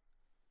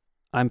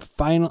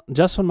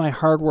just when my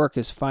hard work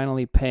is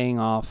finally paying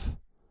off,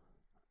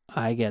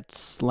 I get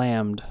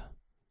slammed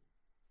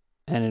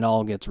and it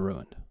all gets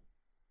ruined.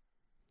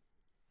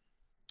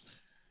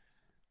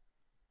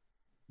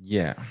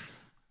 Yeah.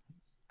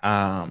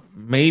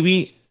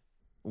 Maybe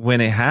when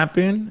it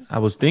happened, I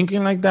was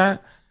thinking like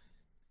that.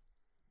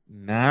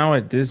 Now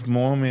at this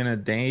moment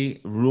of day,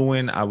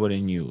 ruin I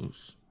wouldn't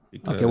use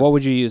Okay, what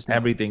would because you use now?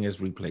 everything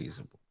is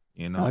replaceable.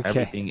 You know,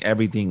 Okay.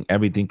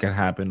 everything can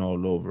happen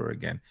all over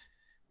again.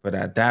 But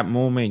at that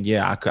moment,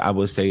 yeah, I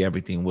would say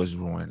everything was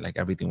ruined. Like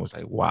everything was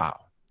like, wow,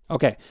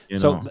 Okay. you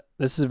So know.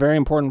 this is a very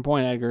important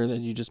point, Edgar, that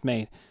you just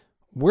made.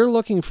 We're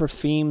looking for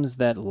themes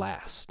that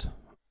last.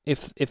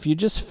 If you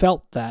just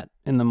felt that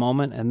in the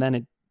moment and then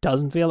it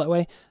doesn't feel that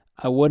way,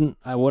 I wouldn't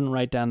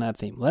write down that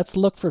theme. Let's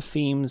look for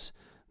themes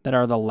that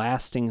are the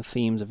lasting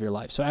themes of your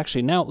life. So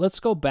actually now let's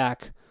go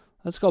back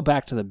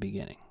to the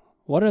beginning.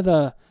 What are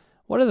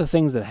the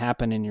things that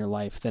happened in your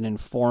life that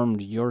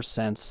informed your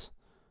sense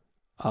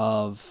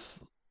of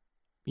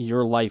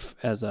your life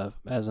as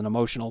an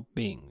emotional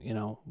being? You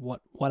know,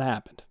 what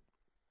happened?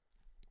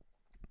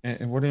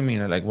 And what do you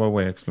mean? Like what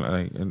way?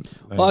 Explain.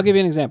 Well, I'll give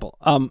you an example.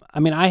 I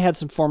mean, I had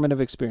some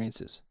formative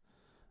experiences.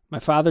 My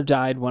father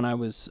died when I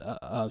was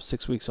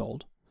 6 weeks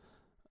old.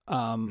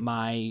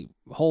 My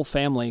whole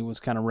family was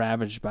kind of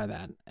ravaged by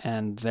that,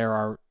 and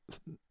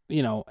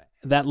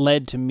that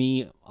led to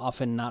me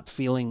often not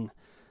feeling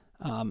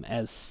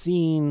as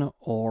seen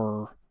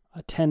or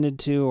attended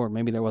to, or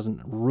maybe there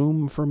wasn't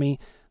room for me.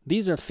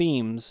 These are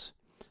themes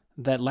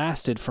that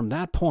lasted from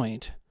that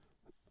point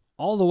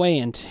all the way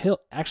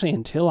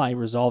until I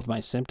resolved my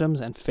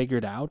symptoms and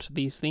figured out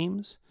these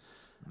themes.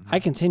 I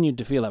continued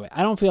to feel that way.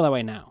 I don't feel that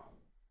way now.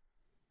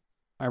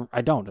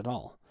 I don't at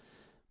all.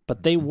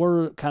 But they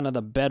were kind of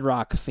the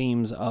bedrock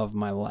themes of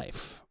my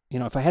life. You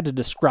know, if I had to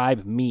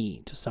describe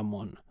me to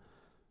someone,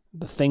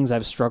 the things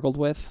I've struggled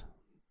with,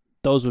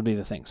 those would be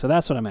the things. So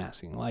that's what I'm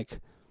asking. Like,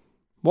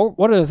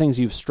 what are the things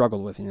you've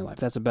struggled with in your life?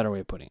 That's a better way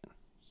of putting it.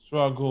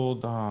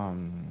 Struggled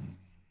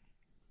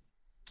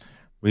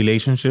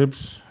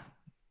relationships.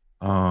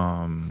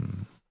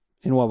 Um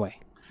In what way?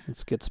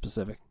 Let's get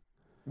specific.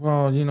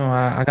 well,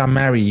 I got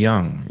married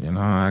young,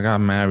 I got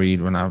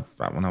married when I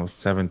was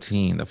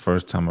 17 the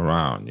first time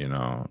around,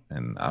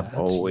 and I've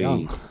That's young.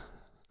 always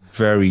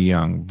very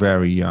young,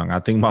 very young. I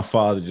think my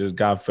father just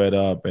got fed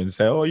up and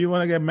said, "Oh, you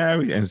want to get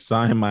married?" and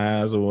signed my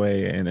ass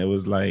away. And it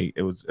was like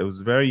it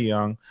was very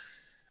young.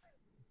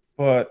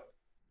 But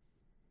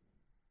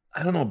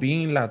I don't know,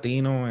 being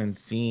Latino and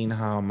seeing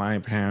how my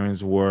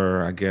parents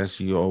were, I guess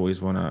you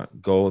always want to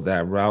go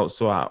that route.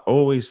 So I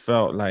always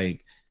felt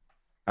like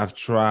I've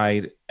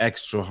tried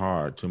extra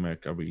hard to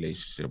make a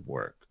relationship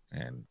work.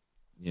 And,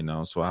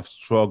 so I've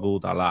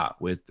struggled a lot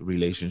with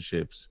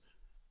relationships.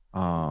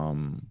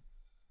 Um,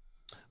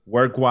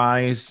 Work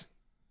wise,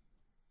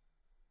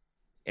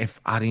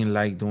 if I didn't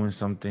like doing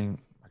something,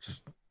 I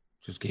just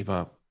gave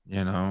up.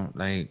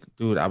 Like,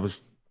 dude, I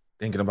was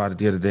thinking about it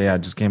the other day. I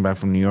just came back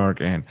from New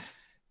York, and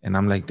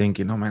I'm like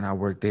thinking, oh man, I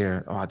worked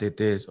there. Oh, I did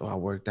this. Oh, I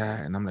worked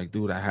that. And I'm like,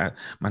 dude,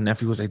 my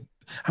nephew was like,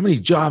 how many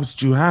jobs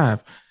do you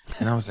have?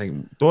 And I was like,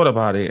 thought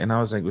about it. And I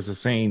was like, it was the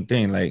same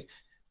thing. Like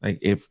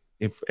if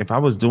I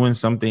was doing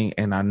something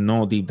and I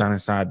know deep down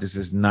inside, this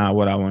is not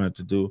what I wanted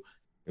to do,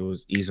 it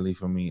was easily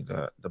for me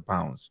to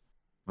bounce.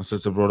 My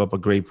sister brought up a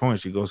great point.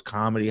 She goes,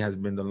 comedy has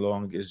been the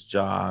longest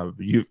job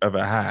you've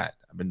ever had.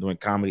 I've been doing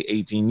comedy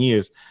 18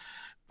 years.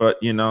 But,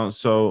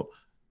 so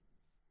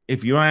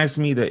if you ask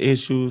me the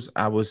issues,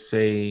 I would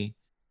say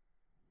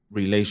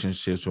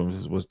relationships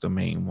was the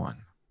main one.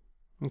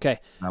 Okay.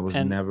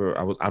 And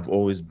I've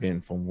always been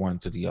from one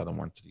to the other,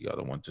 one to the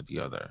other, one to the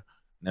other.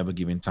 Never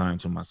giving time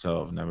to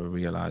myself, never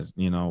realized,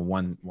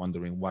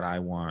 wondering what I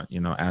want,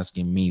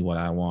 asking me what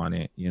I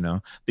wanted,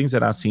 things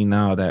that I see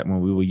now that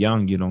when we were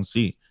young, you don't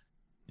see,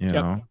 you yep.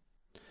 know.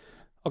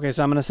 Okay,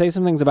 so I'm going to say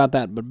some things about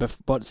that,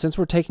 but since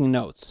we're taking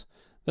notes,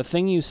 the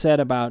thing you said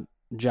about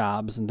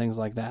jobs and things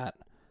like that,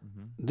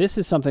 this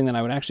is something that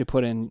I would actually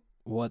put in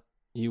what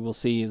you will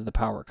see is the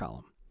power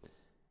column.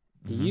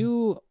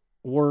 You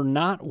were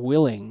not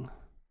willing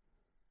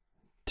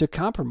to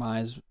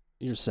compromise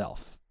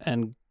yourself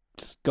and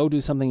go do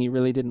something you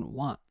really didn't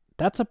want.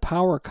 That's a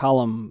power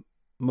column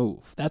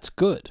move. That's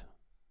good.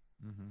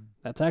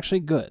 That's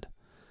actually good.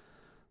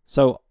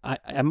 So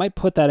I might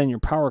put that in your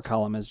power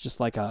column as just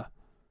like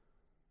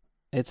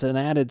it's an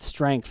added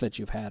strength that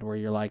you've had where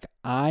you're like,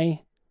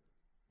 I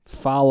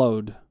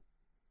followed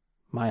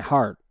my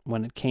heart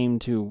when it came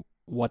to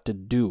what to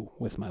do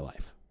with my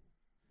life.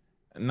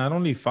 Not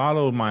only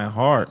followed my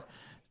heart,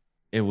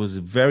 it was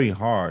very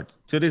hard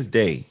to this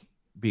day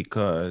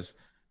because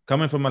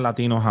coming from a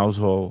Latino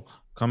household,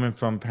 coming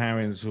from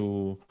parents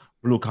who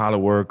blue collar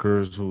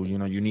workers who,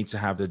 you need to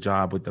have the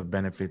job with the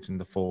benefits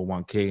and the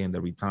 401k and the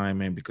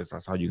retirement because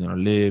that's how you're going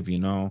to live,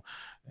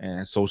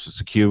 and social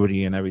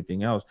security and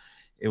everything else.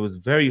 It was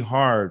very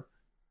hard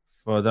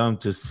for them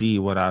to see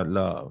what I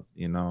love.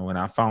 When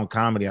I found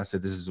comedy, I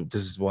said, this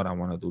is what I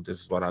want to do. This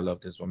is what I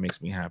love. This is what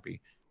makes me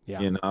happy,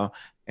 Yeah.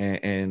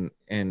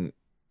 And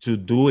to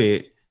do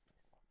it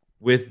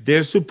with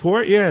their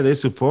support, yeah, they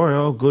support.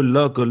 Oh, good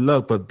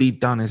luck. But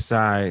deep down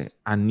inside,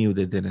 I knew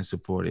they didn't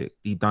support it.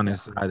 Deep down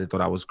inside, they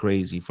thought I was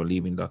crazy for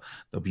leaving the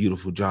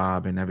beautiful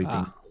job and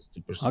everything.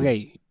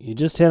 Okay, you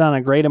just hit on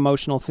a great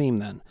emotional theme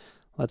then.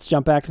 Let's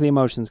jump back to the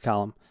emotions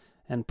column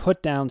and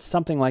put down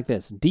something like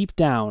this. Deep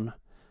down,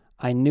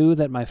 I knew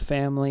that my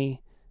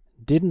family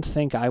didn't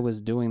think I was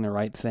doing the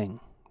right thing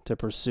to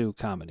pursue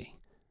comedy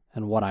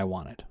and what I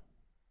wanted.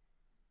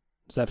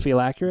 Does that feel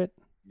accurate?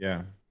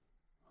 Yeah.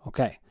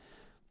 Okay.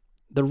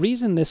 The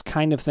reason this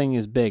kind of thing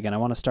is big, and I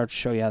want to start to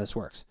show you how this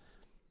works.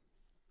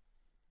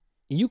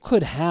 You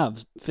could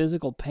have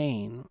physical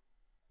pain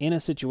in a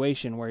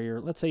situation where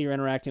let's say you're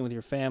interacting with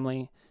your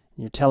family, and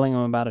you're telling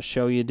them about a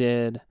show you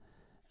did,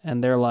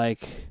 and they're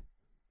like,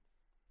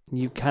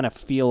 you kind of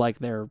feel like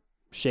they're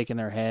shaking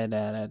their head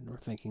at it or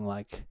thinking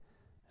like,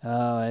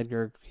 oh,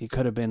 Edgar, he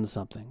could have been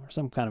something, or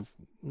some kind of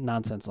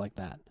nonsense like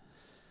that.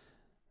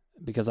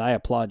 Because I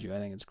applaud you. I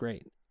think it's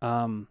great.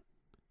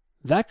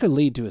 That could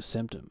lead to a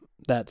symptom,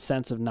 that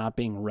sense of not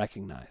being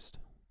recognized.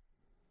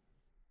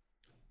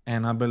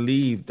 And I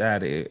believe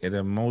that it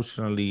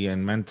emotionally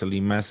and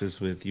mentally messes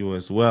with you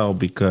as well,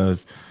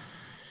 because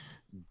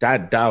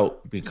that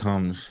doubt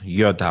becomes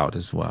your doubt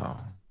as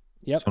well.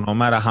 Yep. So no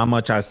matter how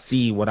much I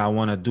see what I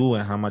want to do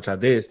and how much I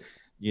this,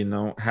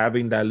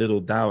 having that little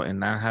doubt and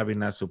not having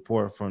that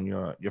support from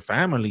your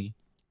family,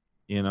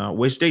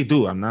 which they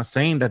do. I'm not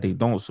saying that they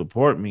don't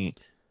support me,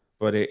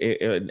 but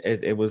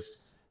it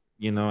was,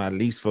 at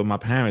least for my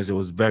parents, it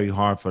was very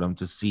hard for them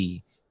to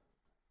see.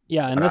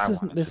 Yeah, and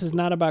this is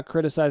not about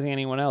criticizing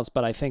anyone else,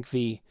 but I think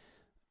the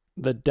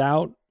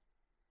doubt,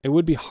 it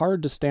would be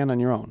hard to stand on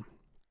your own.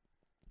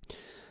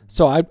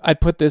 So I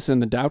put this in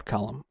the doubt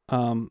column.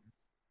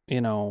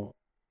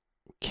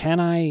 Can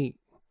I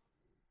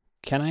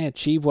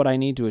achieve what I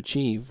need to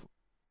achieve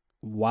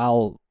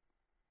while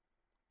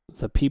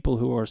the people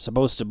who are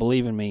supposed to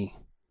believe in me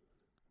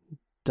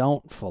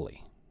don't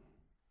fully?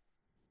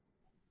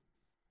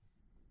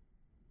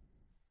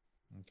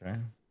 Okay.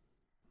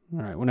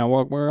 All right. Well, now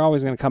we're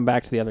always going to come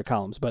back to the other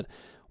columns, but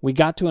we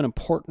got to an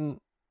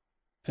important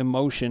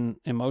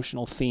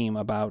emotional theme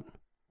about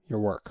your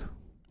work,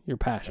 your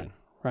passion,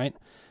 right?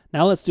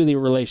 Now let's do the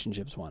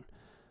relationships one.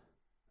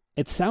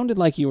 It sounded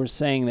like you were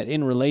saying that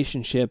in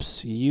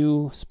relationships,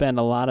 you spend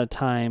a lot of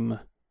time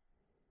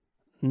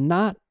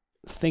not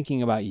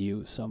thinking about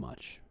you so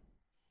much.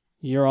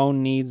 Your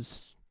own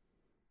needs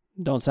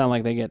don't sound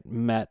like they get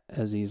met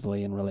as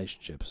easily in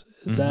relationships.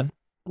 Is that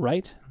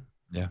right?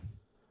 Yeah.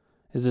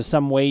 Is there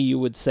some way you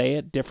would say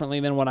it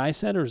differently than what I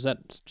said, or does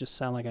that just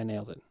sound like I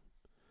nailed it?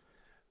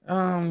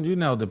 You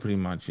nailed it pretty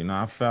much.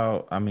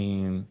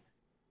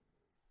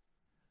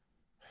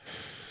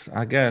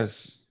 I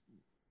guess,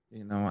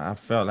 I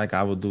felt like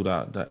I would do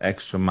the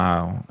extra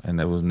mile, and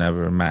it was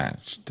never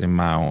matched in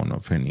my own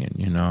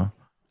opinion,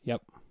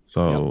 Yep.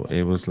 So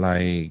It was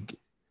like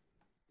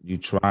you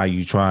try,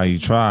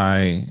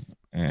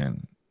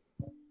 and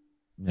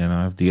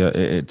if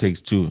it takes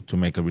two to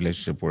make a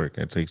relationship work.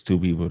 It takes two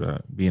people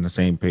to be on the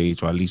same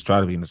page, or at least try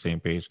to be on the same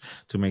page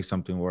to make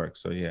something work.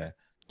 So yeah,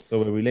 so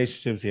with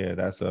relationships, yeah,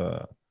 that's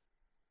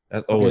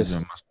always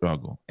been my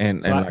struggle.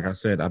 And like I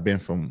said, I've been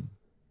from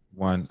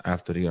one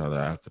after the other,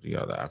 after the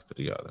other, after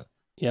the other.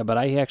 Yeah, but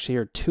I actually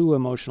hear two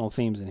emotional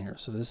themes in here,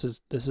 so this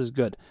is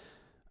good.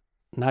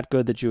 Not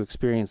good that you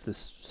experience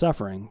this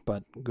suffering,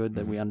 but good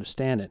that we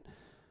understand it.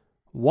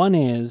 One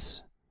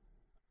is,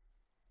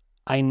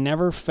 I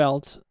never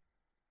felt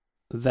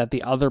that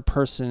the other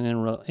person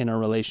in a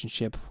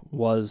relationship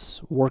was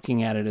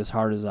working at it as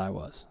hard as I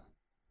was.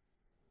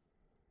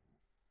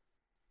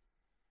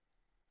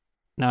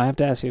 Now I have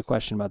to ask you a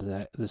question about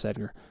this,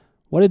 Edgar.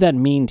 What did that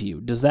mean to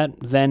you? Does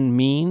that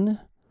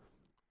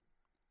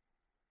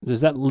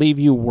leave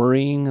you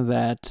worrying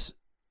that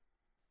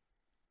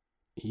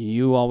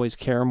you always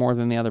care more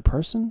than the other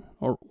person?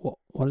 Or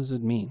what does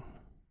it mean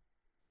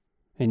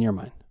in your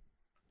mind?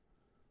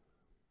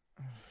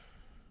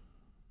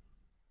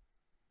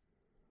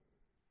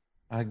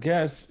 I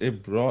guess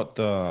it brought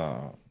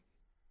the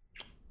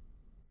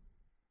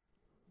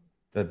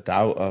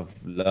doubt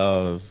of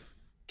love,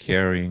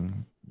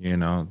 caring.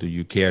 Do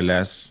you care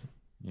less?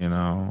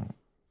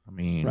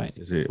 Right.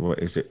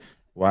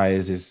 Why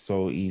is it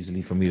so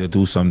easily for me to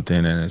do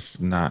something and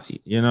it's not?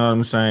 You know what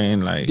I'm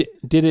saying? Like,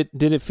 did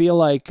it feel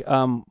like,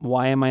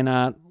 why am I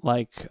not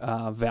like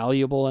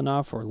valuable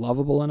enough or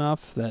lovable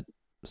enough that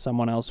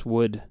someone else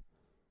would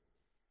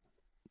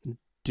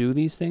do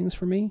these things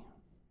for me?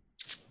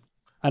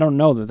 I don't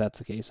know that that's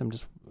the case. I'm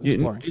just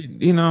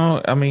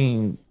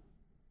exploring.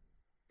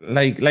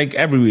 Like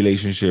every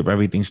relationship,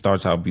 everything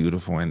starts out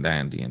beautiful and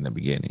dandy in the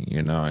beginning,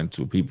 and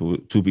two people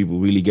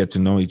really get to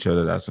know each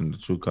other. That's in the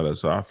true color.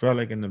 So I felt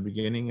like in the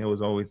beginning it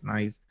was always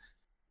nice,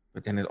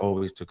 but then it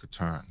always took a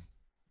turn,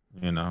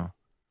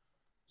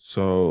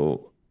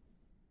 So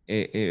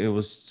it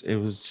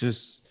was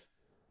just,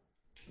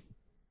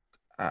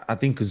 I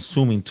think,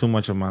 consuming too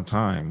much of my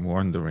time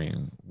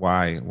wondering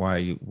why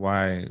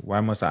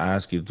must I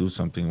ask you to do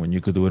something when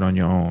you could do it on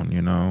your own?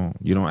 You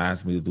don't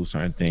ask me to do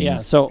certain things. Yeah.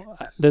 So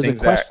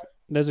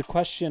there's a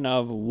question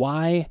of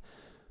why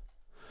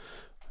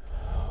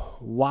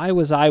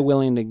was I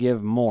willing to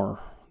give more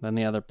than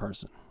the other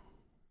person?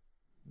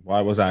 Why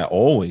was I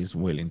always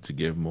willing to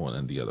give more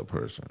than the other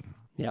person?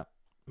 Yeah.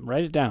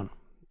 Write it down.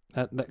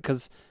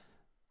 Because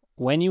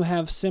when you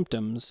have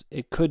symptoms,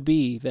 it could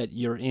be that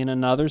you're in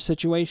another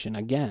situation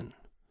again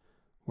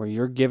where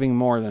you're giving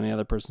more than the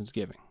other person's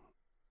giving.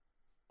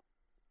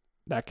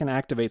 That can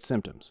activate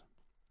symptoms.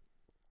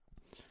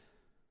 Do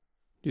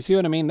you see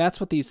what I mean?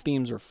 That's what these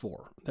themes are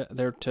for.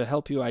 They're to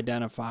help you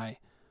identify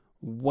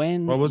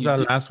when. What was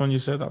that last one you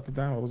said up and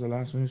down? What was the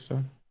last one you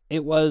said?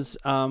 It was,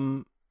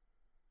 why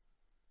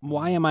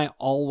am I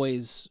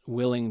always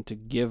willing to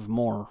give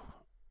more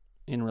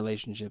in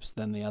relationships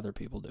than the other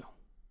people do?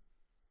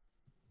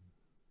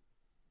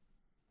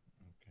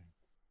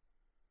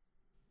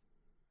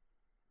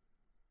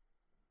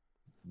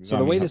 So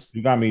the way this...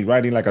 You got me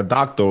writing like a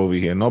doctor over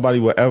here.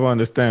 Nobody will ever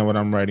understand what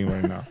I'm writing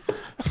right now.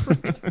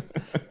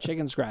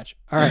 Chicken scratch.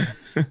 All right.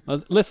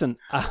 Listen,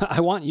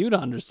 I want you to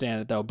understand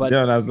it, though. But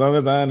yeah, as long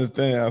as I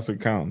understand, that's what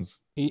counts.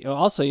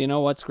 Also, you know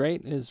what's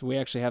great is we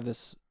actually have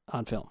this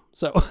on film.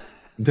 So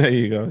there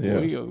you go.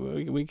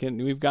 Yes.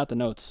 We've got the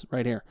notes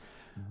right here.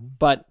 Mm-hmm.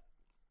 But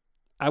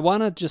I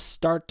want to just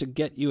start to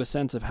get you a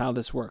sense of how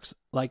this works.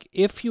 Like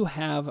if you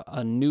have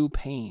a new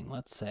pain,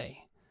 let's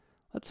say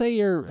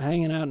you're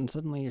hanging out and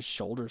suddenly your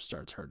shoulder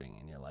starts hurting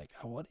and you're like,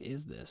 oh, what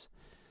is this?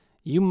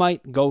 You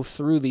might go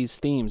through these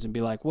themes and be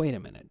like, wait a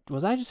minute,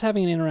 was I just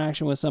having an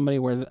interaction with somebody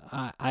where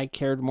I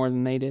cared more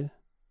than they did?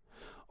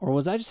 Or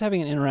was I just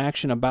having an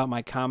interaction about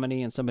my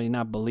comedy and somebody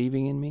not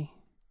believing in me?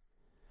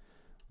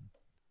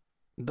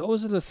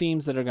 Those are the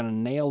themes that are going to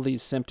nail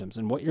these symptoms.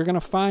 And what you're going to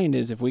find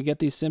is if we get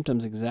these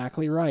symptoms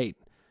exactly right,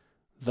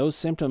 those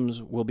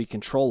symptoms will be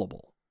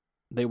controllable.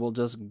 They will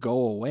just go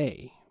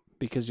away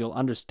because you'll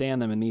understand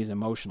them in these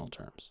emotional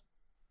terms.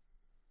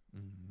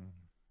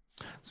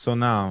 So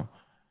now,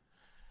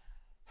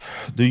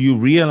 do you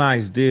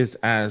realize this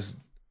as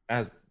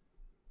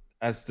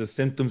the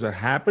symptoms are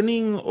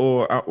happening,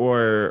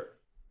 or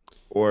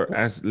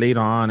as later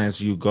on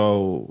as you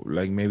go,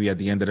 like maybe at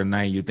the end of the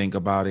night you think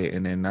about it,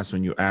 and then that's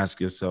when you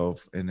ask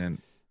yourself, and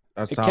then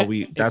that's how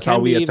we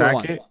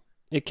attack it?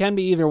 It can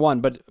be either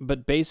one,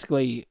 but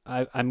basically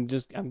I'm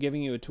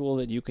giving you a tool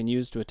that you can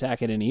use to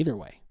attack it in either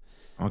way.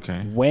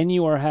 Okay. When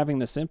you are having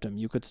the symptom,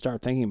 you could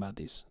start thinking about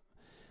these.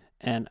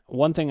 And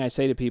one thing I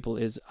say to people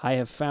is I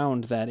have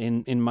found that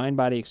in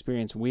mind-body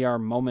experience, we are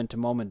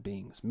moment-to-moment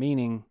beings,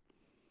 meaning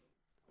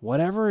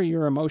whatever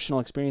your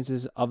emotional experience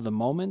is of the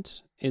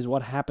moment is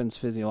what happens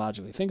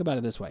physiologically. Think about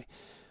it this way.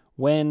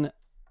 When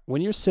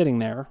you're sitting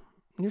there,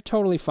 you're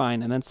totally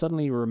fine, and then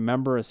suddenly you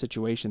remember a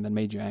situation that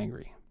made you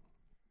angry.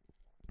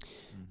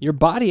 Your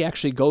body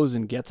actually goes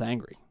and gets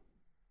angry.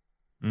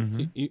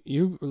 Mm-hmm.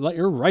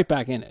 You're right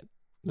back in it.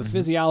 The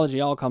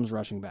physiology all comes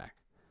rushing back.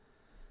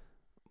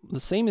 The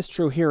same is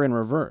true here in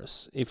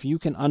reverse. If you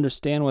can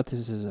understand what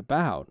this is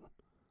about,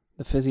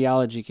 the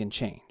physiology can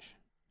change.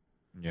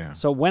 Yeah.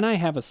 So when I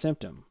have a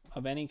symptom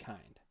of any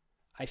kind,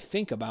 I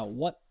think about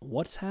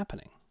what's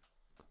happening.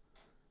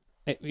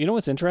 You know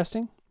what's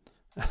interesting?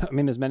 I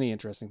mean, there's many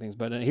interesting things,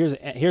 but here's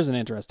an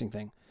interesting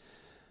thing.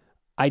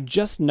 I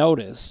just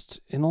noticed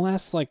in the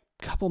last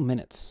couple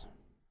minutes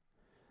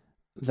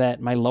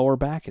that my lower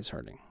back is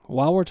hurting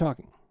while we're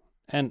talking.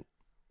 And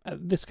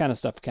this kind of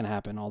stuff can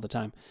happen all the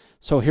time.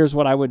 So here's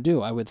what I would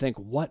do. I would think,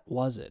 what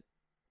was it?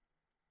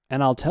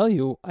 And I'll tell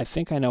you, I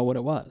think I know what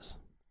it was.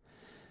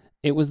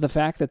 It was the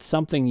fact that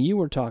something you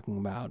were talking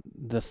about,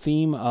 the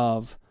theme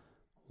of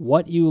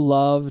what you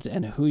loved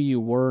and who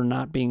you were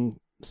not being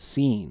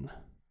seen.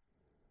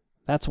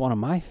 That's one of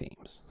my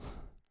themes.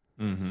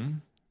 Mm-hmm.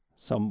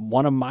 So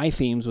one of my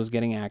themes was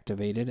getting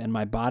activated and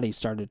my body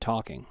started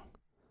talking.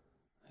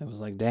 It was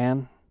like,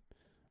 Dan,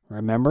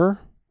 remember?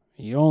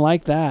 You don't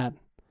like that.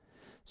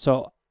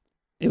 So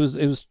it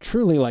was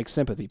truly like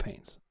sympathy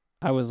pains.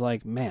 I was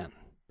like, man,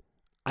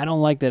 I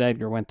don't like that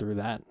Edgar went through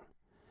that.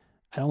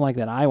 I don't like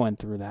that I went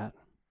through that.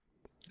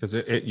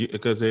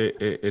 Because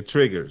it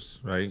triggers,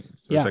 right?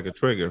 So yeah. It's like a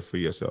trigger for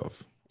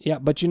yourself. Yeah,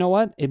 but you know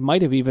what? It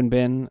might have even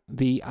been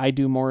the I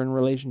do more in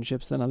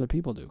relationships than other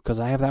people do, because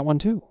I have that one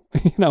too.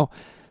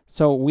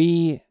 So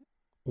we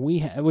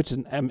which is,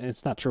 I mean,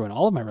 it's not true in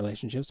all of my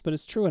relationships, but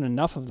it's true in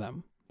enough of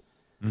them.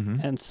 Mm-hmm.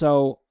 And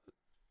so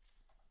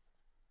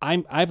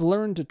I've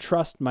learned to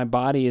trust my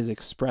body is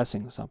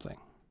expressing something.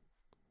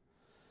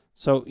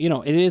 So,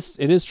 it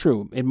is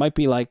true. It might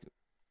be like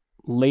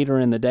later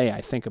in the day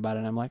I think about it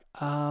and I'm like,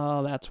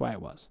 oh, that's why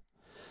it was.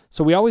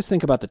 So we always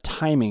think about the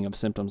timing of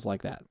symptoms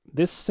like that.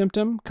 This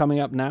symptom coming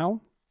up now,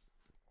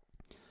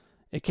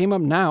 it came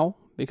up now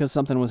because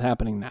something was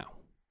happening now.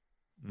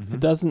 Mm-hmm.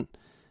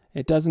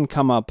 It doesn't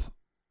come up,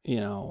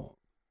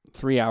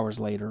 3 hours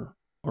later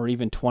or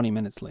even 20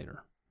 minutes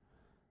later.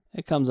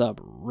 It comes up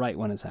right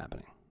when it's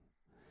happening.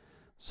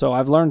 So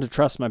I've learned to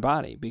trust my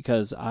body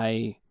because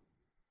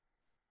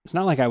it's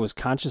not like I was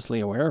consciously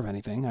aware of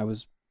anything. I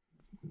was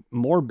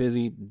more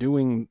busy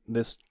doing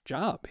this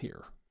job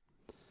here.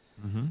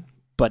 Mm-hmm.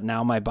 But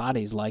now my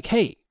body's like,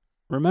 hey,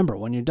 remember,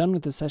 when you're done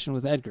with this session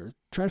with Edgar,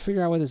 try to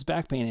figure out what this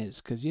back pain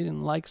is because you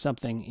didn't like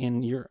something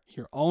in your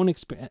own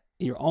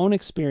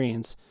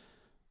experience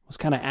was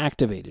kind of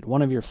activated,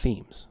 one of your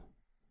themes.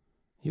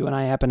 You and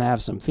I happen to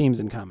have some themes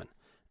in common.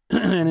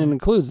 And it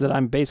includes that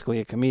I'm basically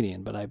a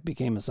comedian, but I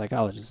became a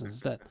psychologist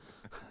instead.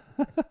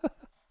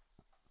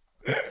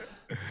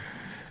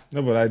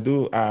 No, but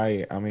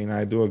I mean,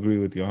 I do agree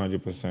with you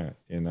 100%,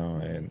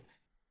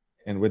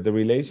 and with the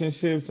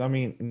relationships, I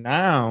mean,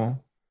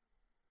 now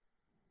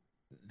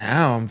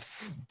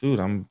dude,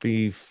 I'm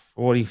be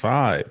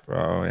 45,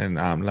 bro, and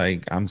I'm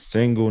like, I'm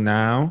single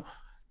now,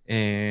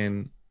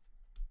 and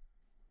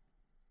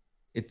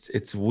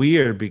it's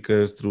weird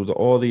because through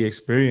all the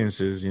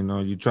experiences, I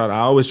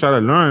always try to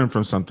learn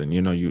from something.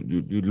 You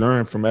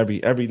learn from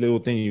every little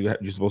thing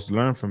you're supposed to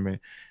learn from it.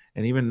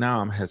 And even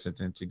now I'm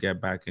hesitant to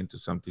get back into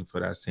something for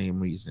that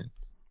same reason.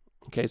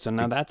 Okay, so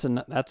now that's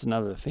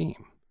another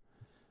theme.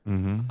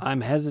 Mm-hmm.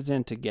 I'm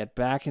hesitant to get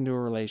back into a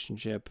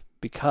relationship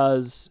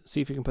because,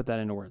 see if you can put that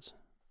into words.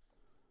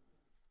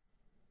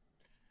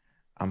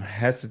 I'm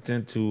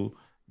hesitant to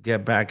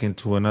get back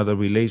into another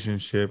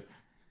relationship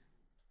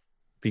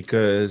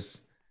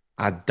because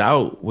I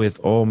doubt, with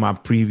all my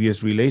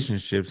previous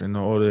relationships and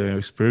all the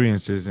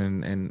experiences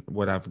and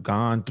what I've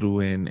gone through,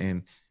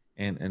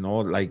 and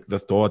all, like, the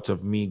thoughts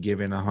of me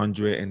giving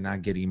 100 and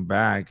not getting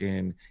back,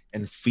 and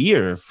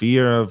fear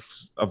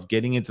of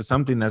getting into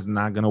something that's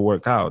not gonna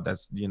work out,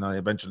 that's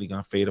eventually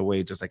gonna fade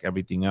away just like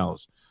everything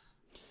else.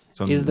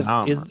 So Is the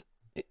now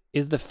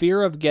is the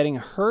fear of getting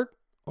hurt,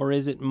 or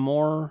is it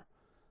more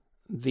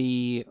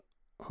the,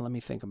 let me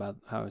think about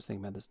how I was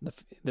thinking about this.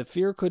 The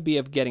fear could be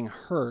of getting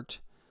hurt,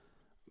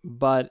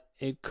 but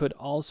it could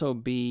also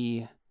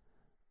be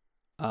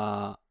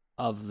of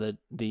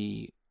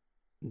the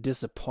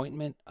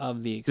disappointment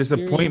of the experience.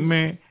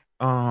 disappointment,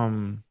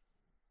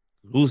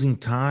 losing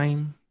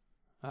time,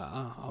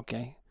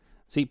 Okay.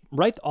 See,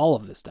 write all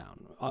of this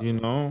down.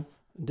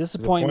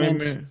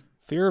 Disappointment,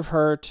 fear of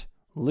hurt,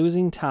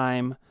 losing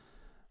time.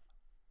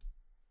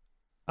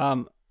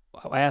 I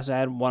have to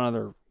add one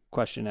other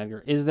question,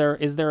 Edgar. Is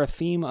there a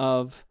theme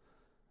of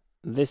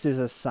this is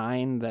a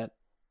sign that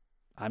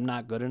I'm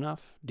not good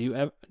enough? Do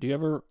you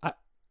ever?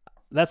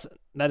 That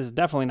is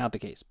definitely not the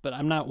case. But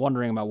I'm not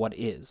wondering about what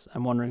is.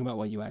 I'm wondering about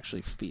what you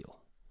actually feel.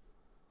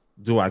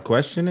 Do I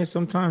question it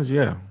sometimes?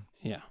 Yeah.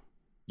 Yeah.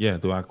 Yeah.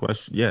 Do I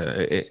question?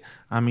 Yeah.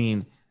 I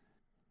mean,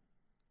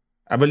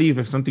 I believe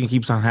if something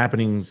keeps on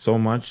happening so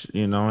much,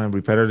 and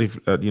repetitive,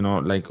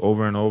 like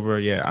over and over,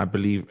 yeah, I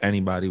believe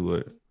anybody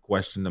would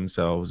question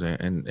themselves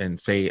and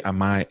say,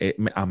 am I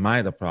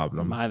the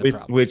problem? Am I the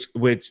problem?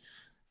 Which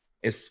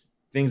is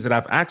things that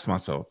I've asked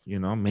myself,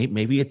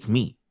 maybe it's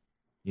me,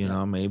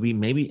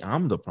 maybe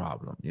I'm the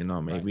problem,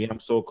 maybe I'm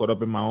so caught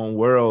up in my own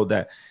world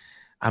that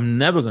I'm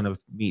never going to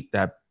meet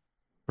that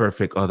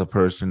perfect other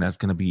person that's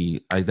going to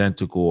be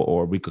identical,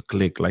 or we could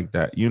click like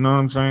that. You know what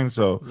I'm saying?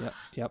 So,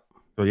 Yep.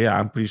 So yeah,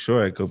 I'm pretty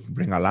sure it could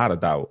bring a lot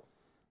of doubt.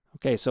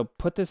 Okay, so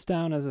put this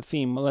down as a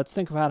theme. Well, let's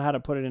think about how to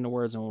put it into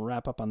words, and we'll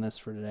wrap up on this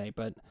for today.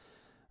 But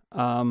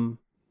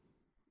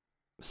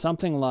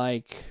something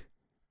like,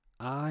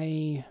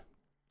 I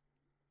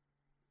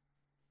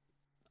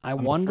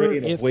wonder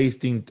if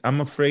I'm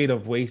afraid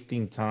of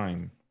wasting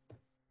time.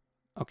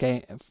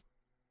 Okay.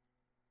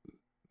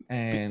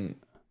 And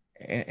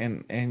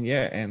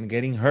yeah, and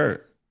getting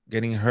hurt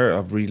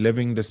of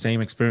reliving the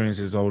same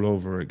experiences all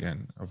over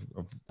again.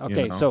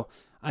 Okay, so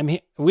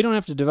we don't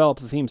have to develop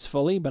the themes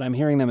fully, but I'm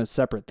hearing them as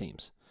separate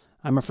themes.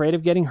 I'm afraid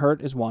of getting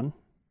hurt is one.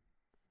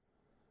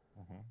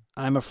 Uh-huh.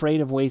 I'm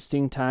afraid of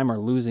wasting time or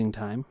losing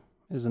time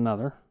is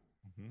another.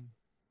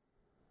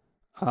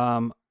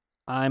 Mm-hmm.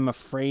 I'm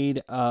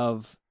afraid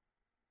of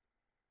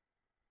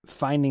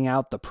finding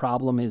out the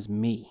problem is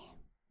me.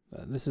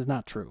 This is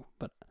not true,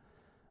 but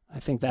I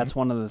think that's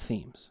one of the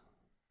themes.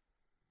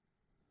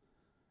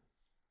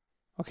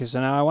 Okay, so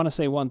now I want to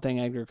say one thing,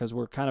 Edgar, because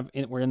we're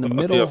in the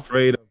middle. The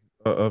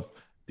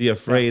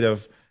afraid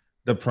of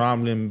the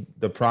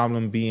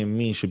problem being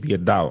me should be a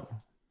doubt.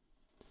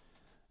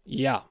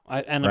 Yeah,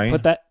 right? I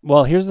put that.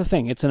 Well, here's the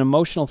thing: it's an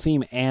emotional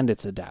theme and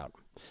it's a doubt,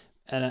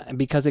 and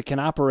because it can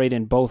operate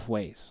in both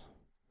ways.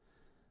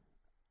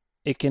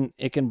 It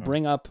can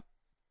bring up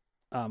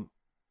an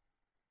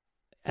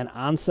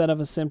onset of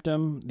a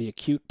symptom, the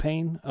acute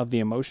pain of the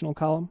emotional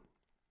column.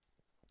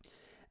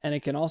 And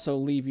it can also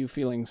leave you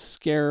feeling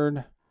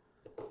scared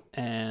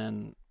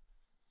and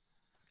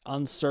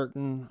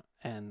uncertain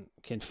and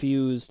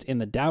confused in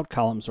the doubt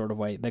column sort of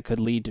way that could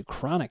lead to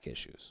chronic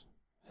issues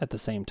at the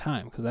same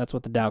time, because that's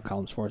what the doubt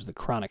column's for, is the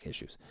chronic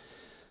issues.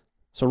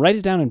 So write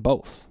it down in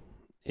both.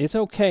 It's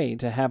okay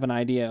to have an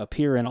idea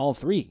appear in all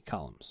three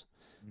columns.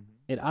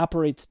 Mm-hmm. It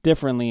operates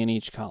differently in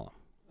each column.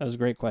 That was a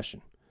great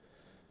question.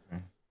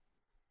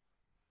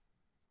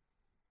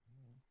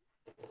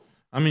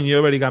 I mean, you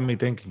already got me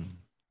thinking.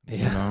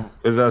 Yeah.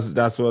 Because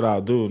that's what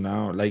I'll do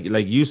now.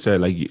 Like you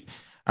said,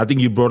 I think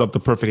you brought up the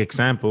perfect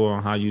example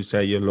on how you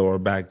said your lower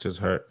back just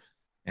hurt,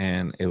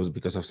 and it was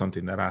because of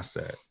something that I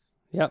said.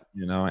 Yep.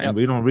 And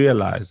we don't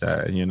realize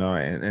that,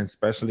 and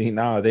especially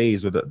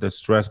nowadays with the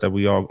stress that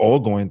we are all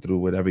going through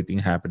with everything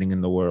happening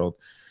in the world.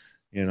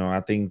 I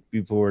think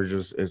people are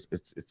just,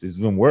 it's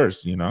even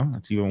worse.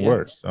 It's even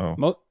worse. So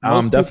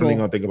I'm definitely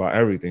gonna think about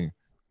everything.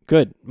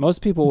 Good.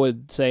 Most people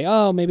would say,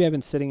 "Oh, maybe I've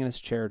been sitting in this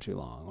chair too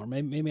long, or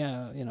maybe maybe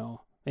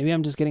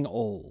I'm just getting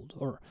old."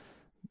 Or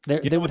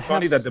You know what's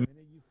funny that the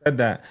minute you said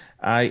that,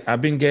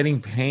 I've been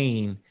getting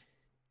pain,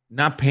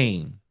 not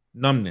pain,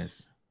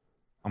 numbness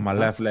on my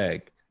left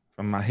leg,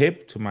 from my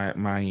hip to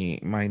my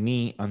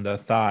knee on the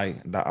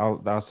thigh, the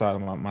outside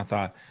of my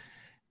thigh.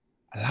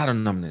 A lot of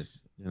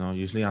numbness. You know,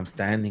 usually I'm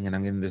standing and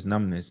I'm getting this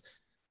numbness,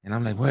 and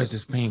I'm like, where is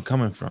this pain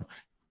coming from?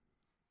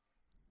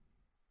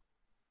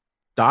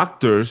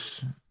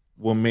 Doctors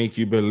will make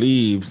you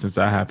believe, since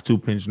I have 2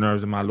 pinched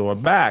nerves in my lower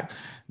back,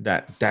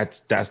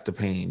 that's the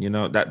pain. You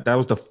know, that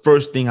was the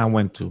first thing I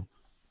went to.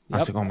 I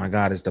was like, oh my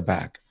God, it's the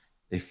back.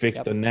 They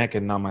fixed the neck,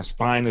 and now my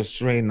spine is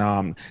straight.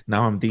 Now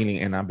I'm dealing,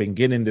 and I've been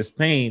getting this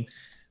pain.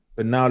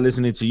 But now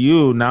listening to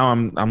you, now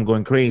I'm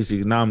going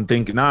crazy. Now I'm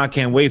thinking, now I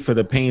can't wait for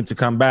the pain to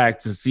come back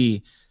to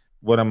see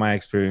what am I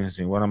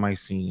experiencing, what am I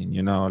seeing,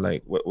 you know,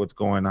 like what's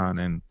going on.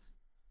 And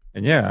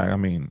yeah, I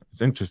mean,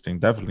 it's interesting,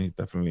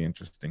 definitely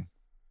interesting.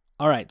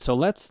 All right, so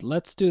let's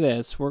do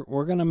this.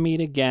 We're gonna meet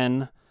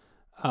again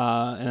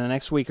in the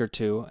next week or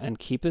two and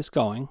keep this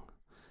going.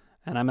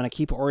 And I'm gonna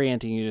keep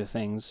orienting you to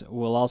things.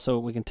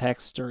 We can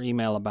text or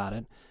email about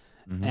it.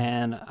 Mm-hmm.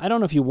 And I don't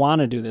know if you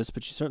want to do this,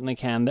 but you certainly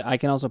can. I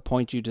can also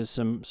point you to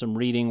some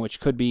reading, which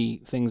could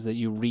be things that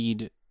you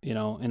read, you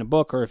know, in a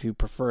book, or if you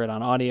prefer it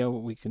on audio,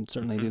 we can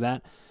certainly do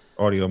that.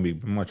 Audio will be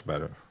much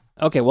better.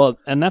 Okay, well,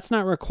 and that's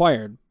not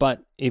required,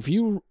 but if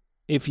you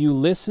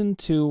listen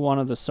to one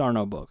of the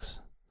Sarno books,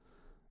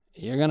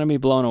 you're gonna be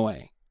blown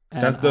away.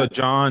 And that's the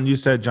John. You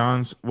said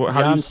John's.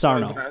 John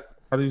Sarno.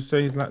 How do you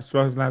say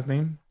spell his last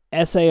name?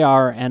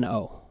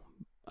 Sarno.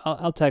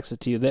 I'll text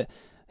it to you.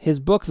 His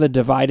book, The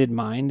Divided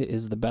Mind,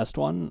 is the best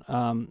one.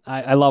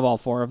 I love all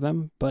 4 of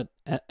them,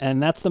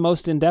 and that's the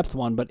most in-depth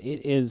one. But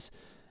it is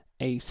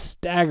a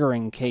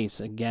staggering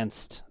case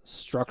against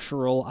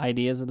structural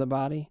ideas of the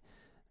body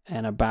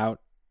and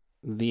about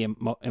the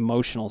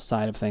emotional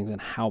side of things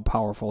and how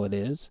powerful it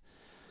is.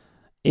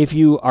 If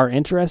you are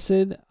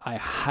interested, I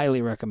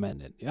highly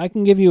recommend it. I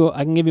can give you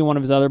one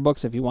of his other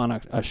books if you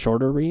want a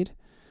shorter read,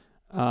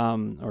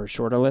 or a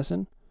shorter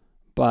listen.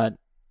 But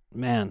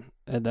man,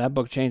 that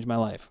book changed my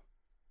life.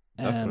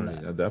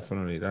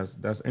 Definitely.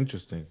 That's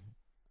interesting.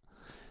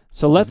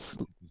 So let's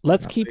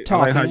keep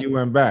talking. I like how you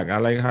went back. I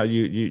like how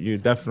you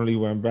definitely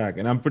went back,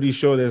 and I'm pretty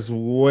sure there's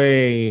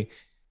way,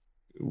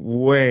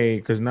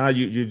 because now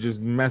you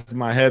just messed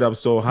my head up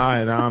so high,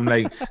 and I'm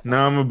like,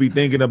 now I'm gonna be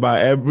thinking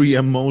about every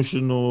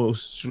emotional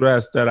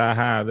stress that I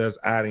have that's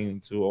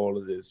adding to all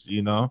of this,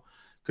 you know,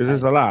 because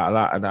there's a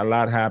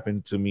lot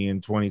happened to me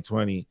in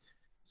 2020.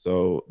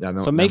 So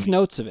make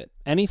notes of it.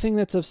 Anything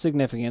that's of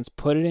significance,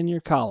 put it in your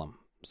column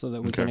so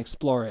that we can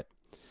explore it.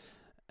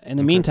 In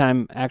the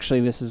meantime, actually,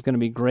 this is going to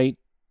be great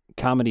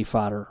comedy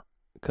fodder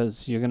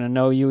because you're going to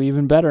know you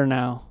even better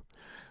now.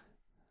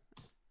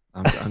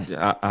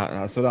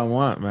 That's what I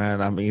want, man.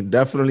 I mean,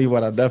 definitely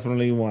what I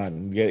definitely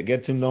want.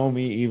 Get to know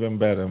me even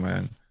better,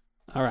 man.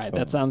 All right,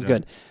 that sounds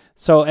good.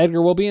 So,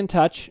 Edgar, we'll be in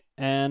touch,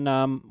 and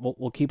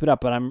we'll keep it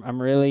up. But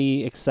I'm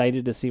really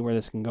excited to see where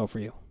this can go for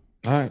you.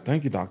 All right,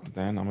 thank you, Dr.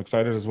 Dan. I'm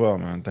excited as well,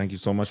 man. Thank you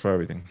so much for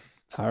everything.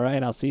 All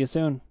right, I'll see you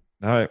soon.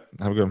 All right,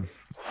 have a good one.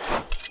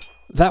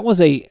 That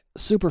was a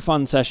super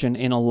fun session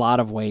in a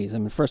lot of ways. I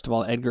mean, first of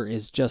all, Edgar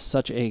is just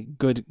such a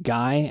good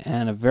guy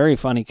and a very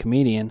funny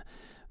comedian,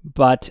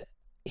 but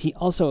he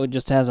also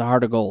just has a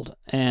heart of gold,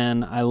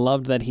 and I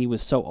loved that he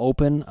was so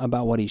open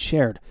about what he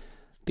shared.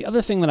 The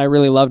other thing that I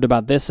really loved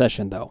about this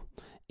session, though,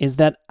 is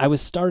that I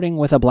was starting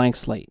with a blank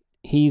slate.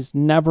 He's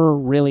never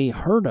really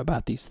heard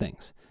about these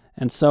things,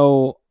 and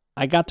so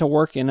I got to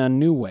work in a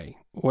new way.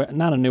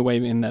 Not a new way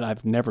in that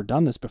I've never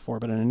done this before,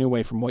 but in a new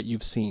way from what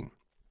you've seen.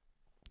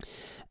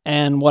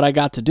 And what I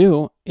got to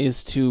do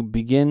is to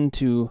begin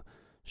to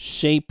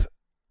shape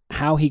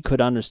how he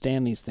could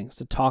understand these things,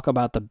 to talk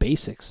about the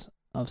basics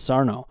of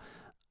Sarno.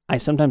 I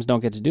sometimes don't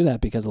get to do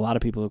that because a lot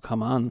of people who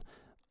come on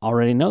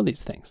already know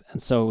these things.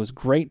 And so it was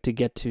great to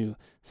get to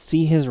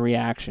see his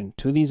reaction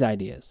to these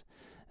ideas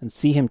and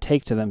see him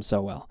take to them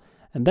so well.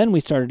 And then we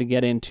started to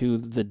get into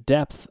the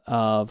depth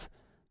of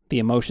the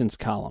emotions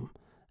column.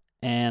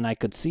 And I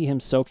could see him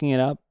soaking it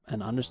up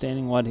and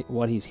understanding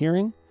what he's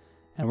hearing.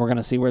 And we're going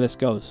to see where this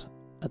goes.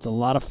 It's a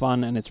lot of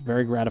fun, and it's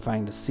very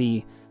gratifying to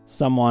see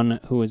someone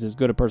who is as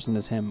good a person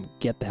as him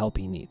get the help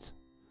he needs.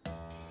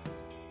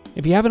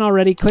 If you haven't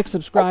already, click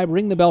subscribe,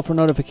 ring the bell for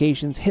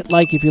notifications, hit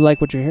like if you like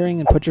what you're hearing,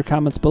 and put your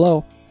comments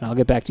below, and I'll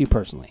get back to you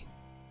personally.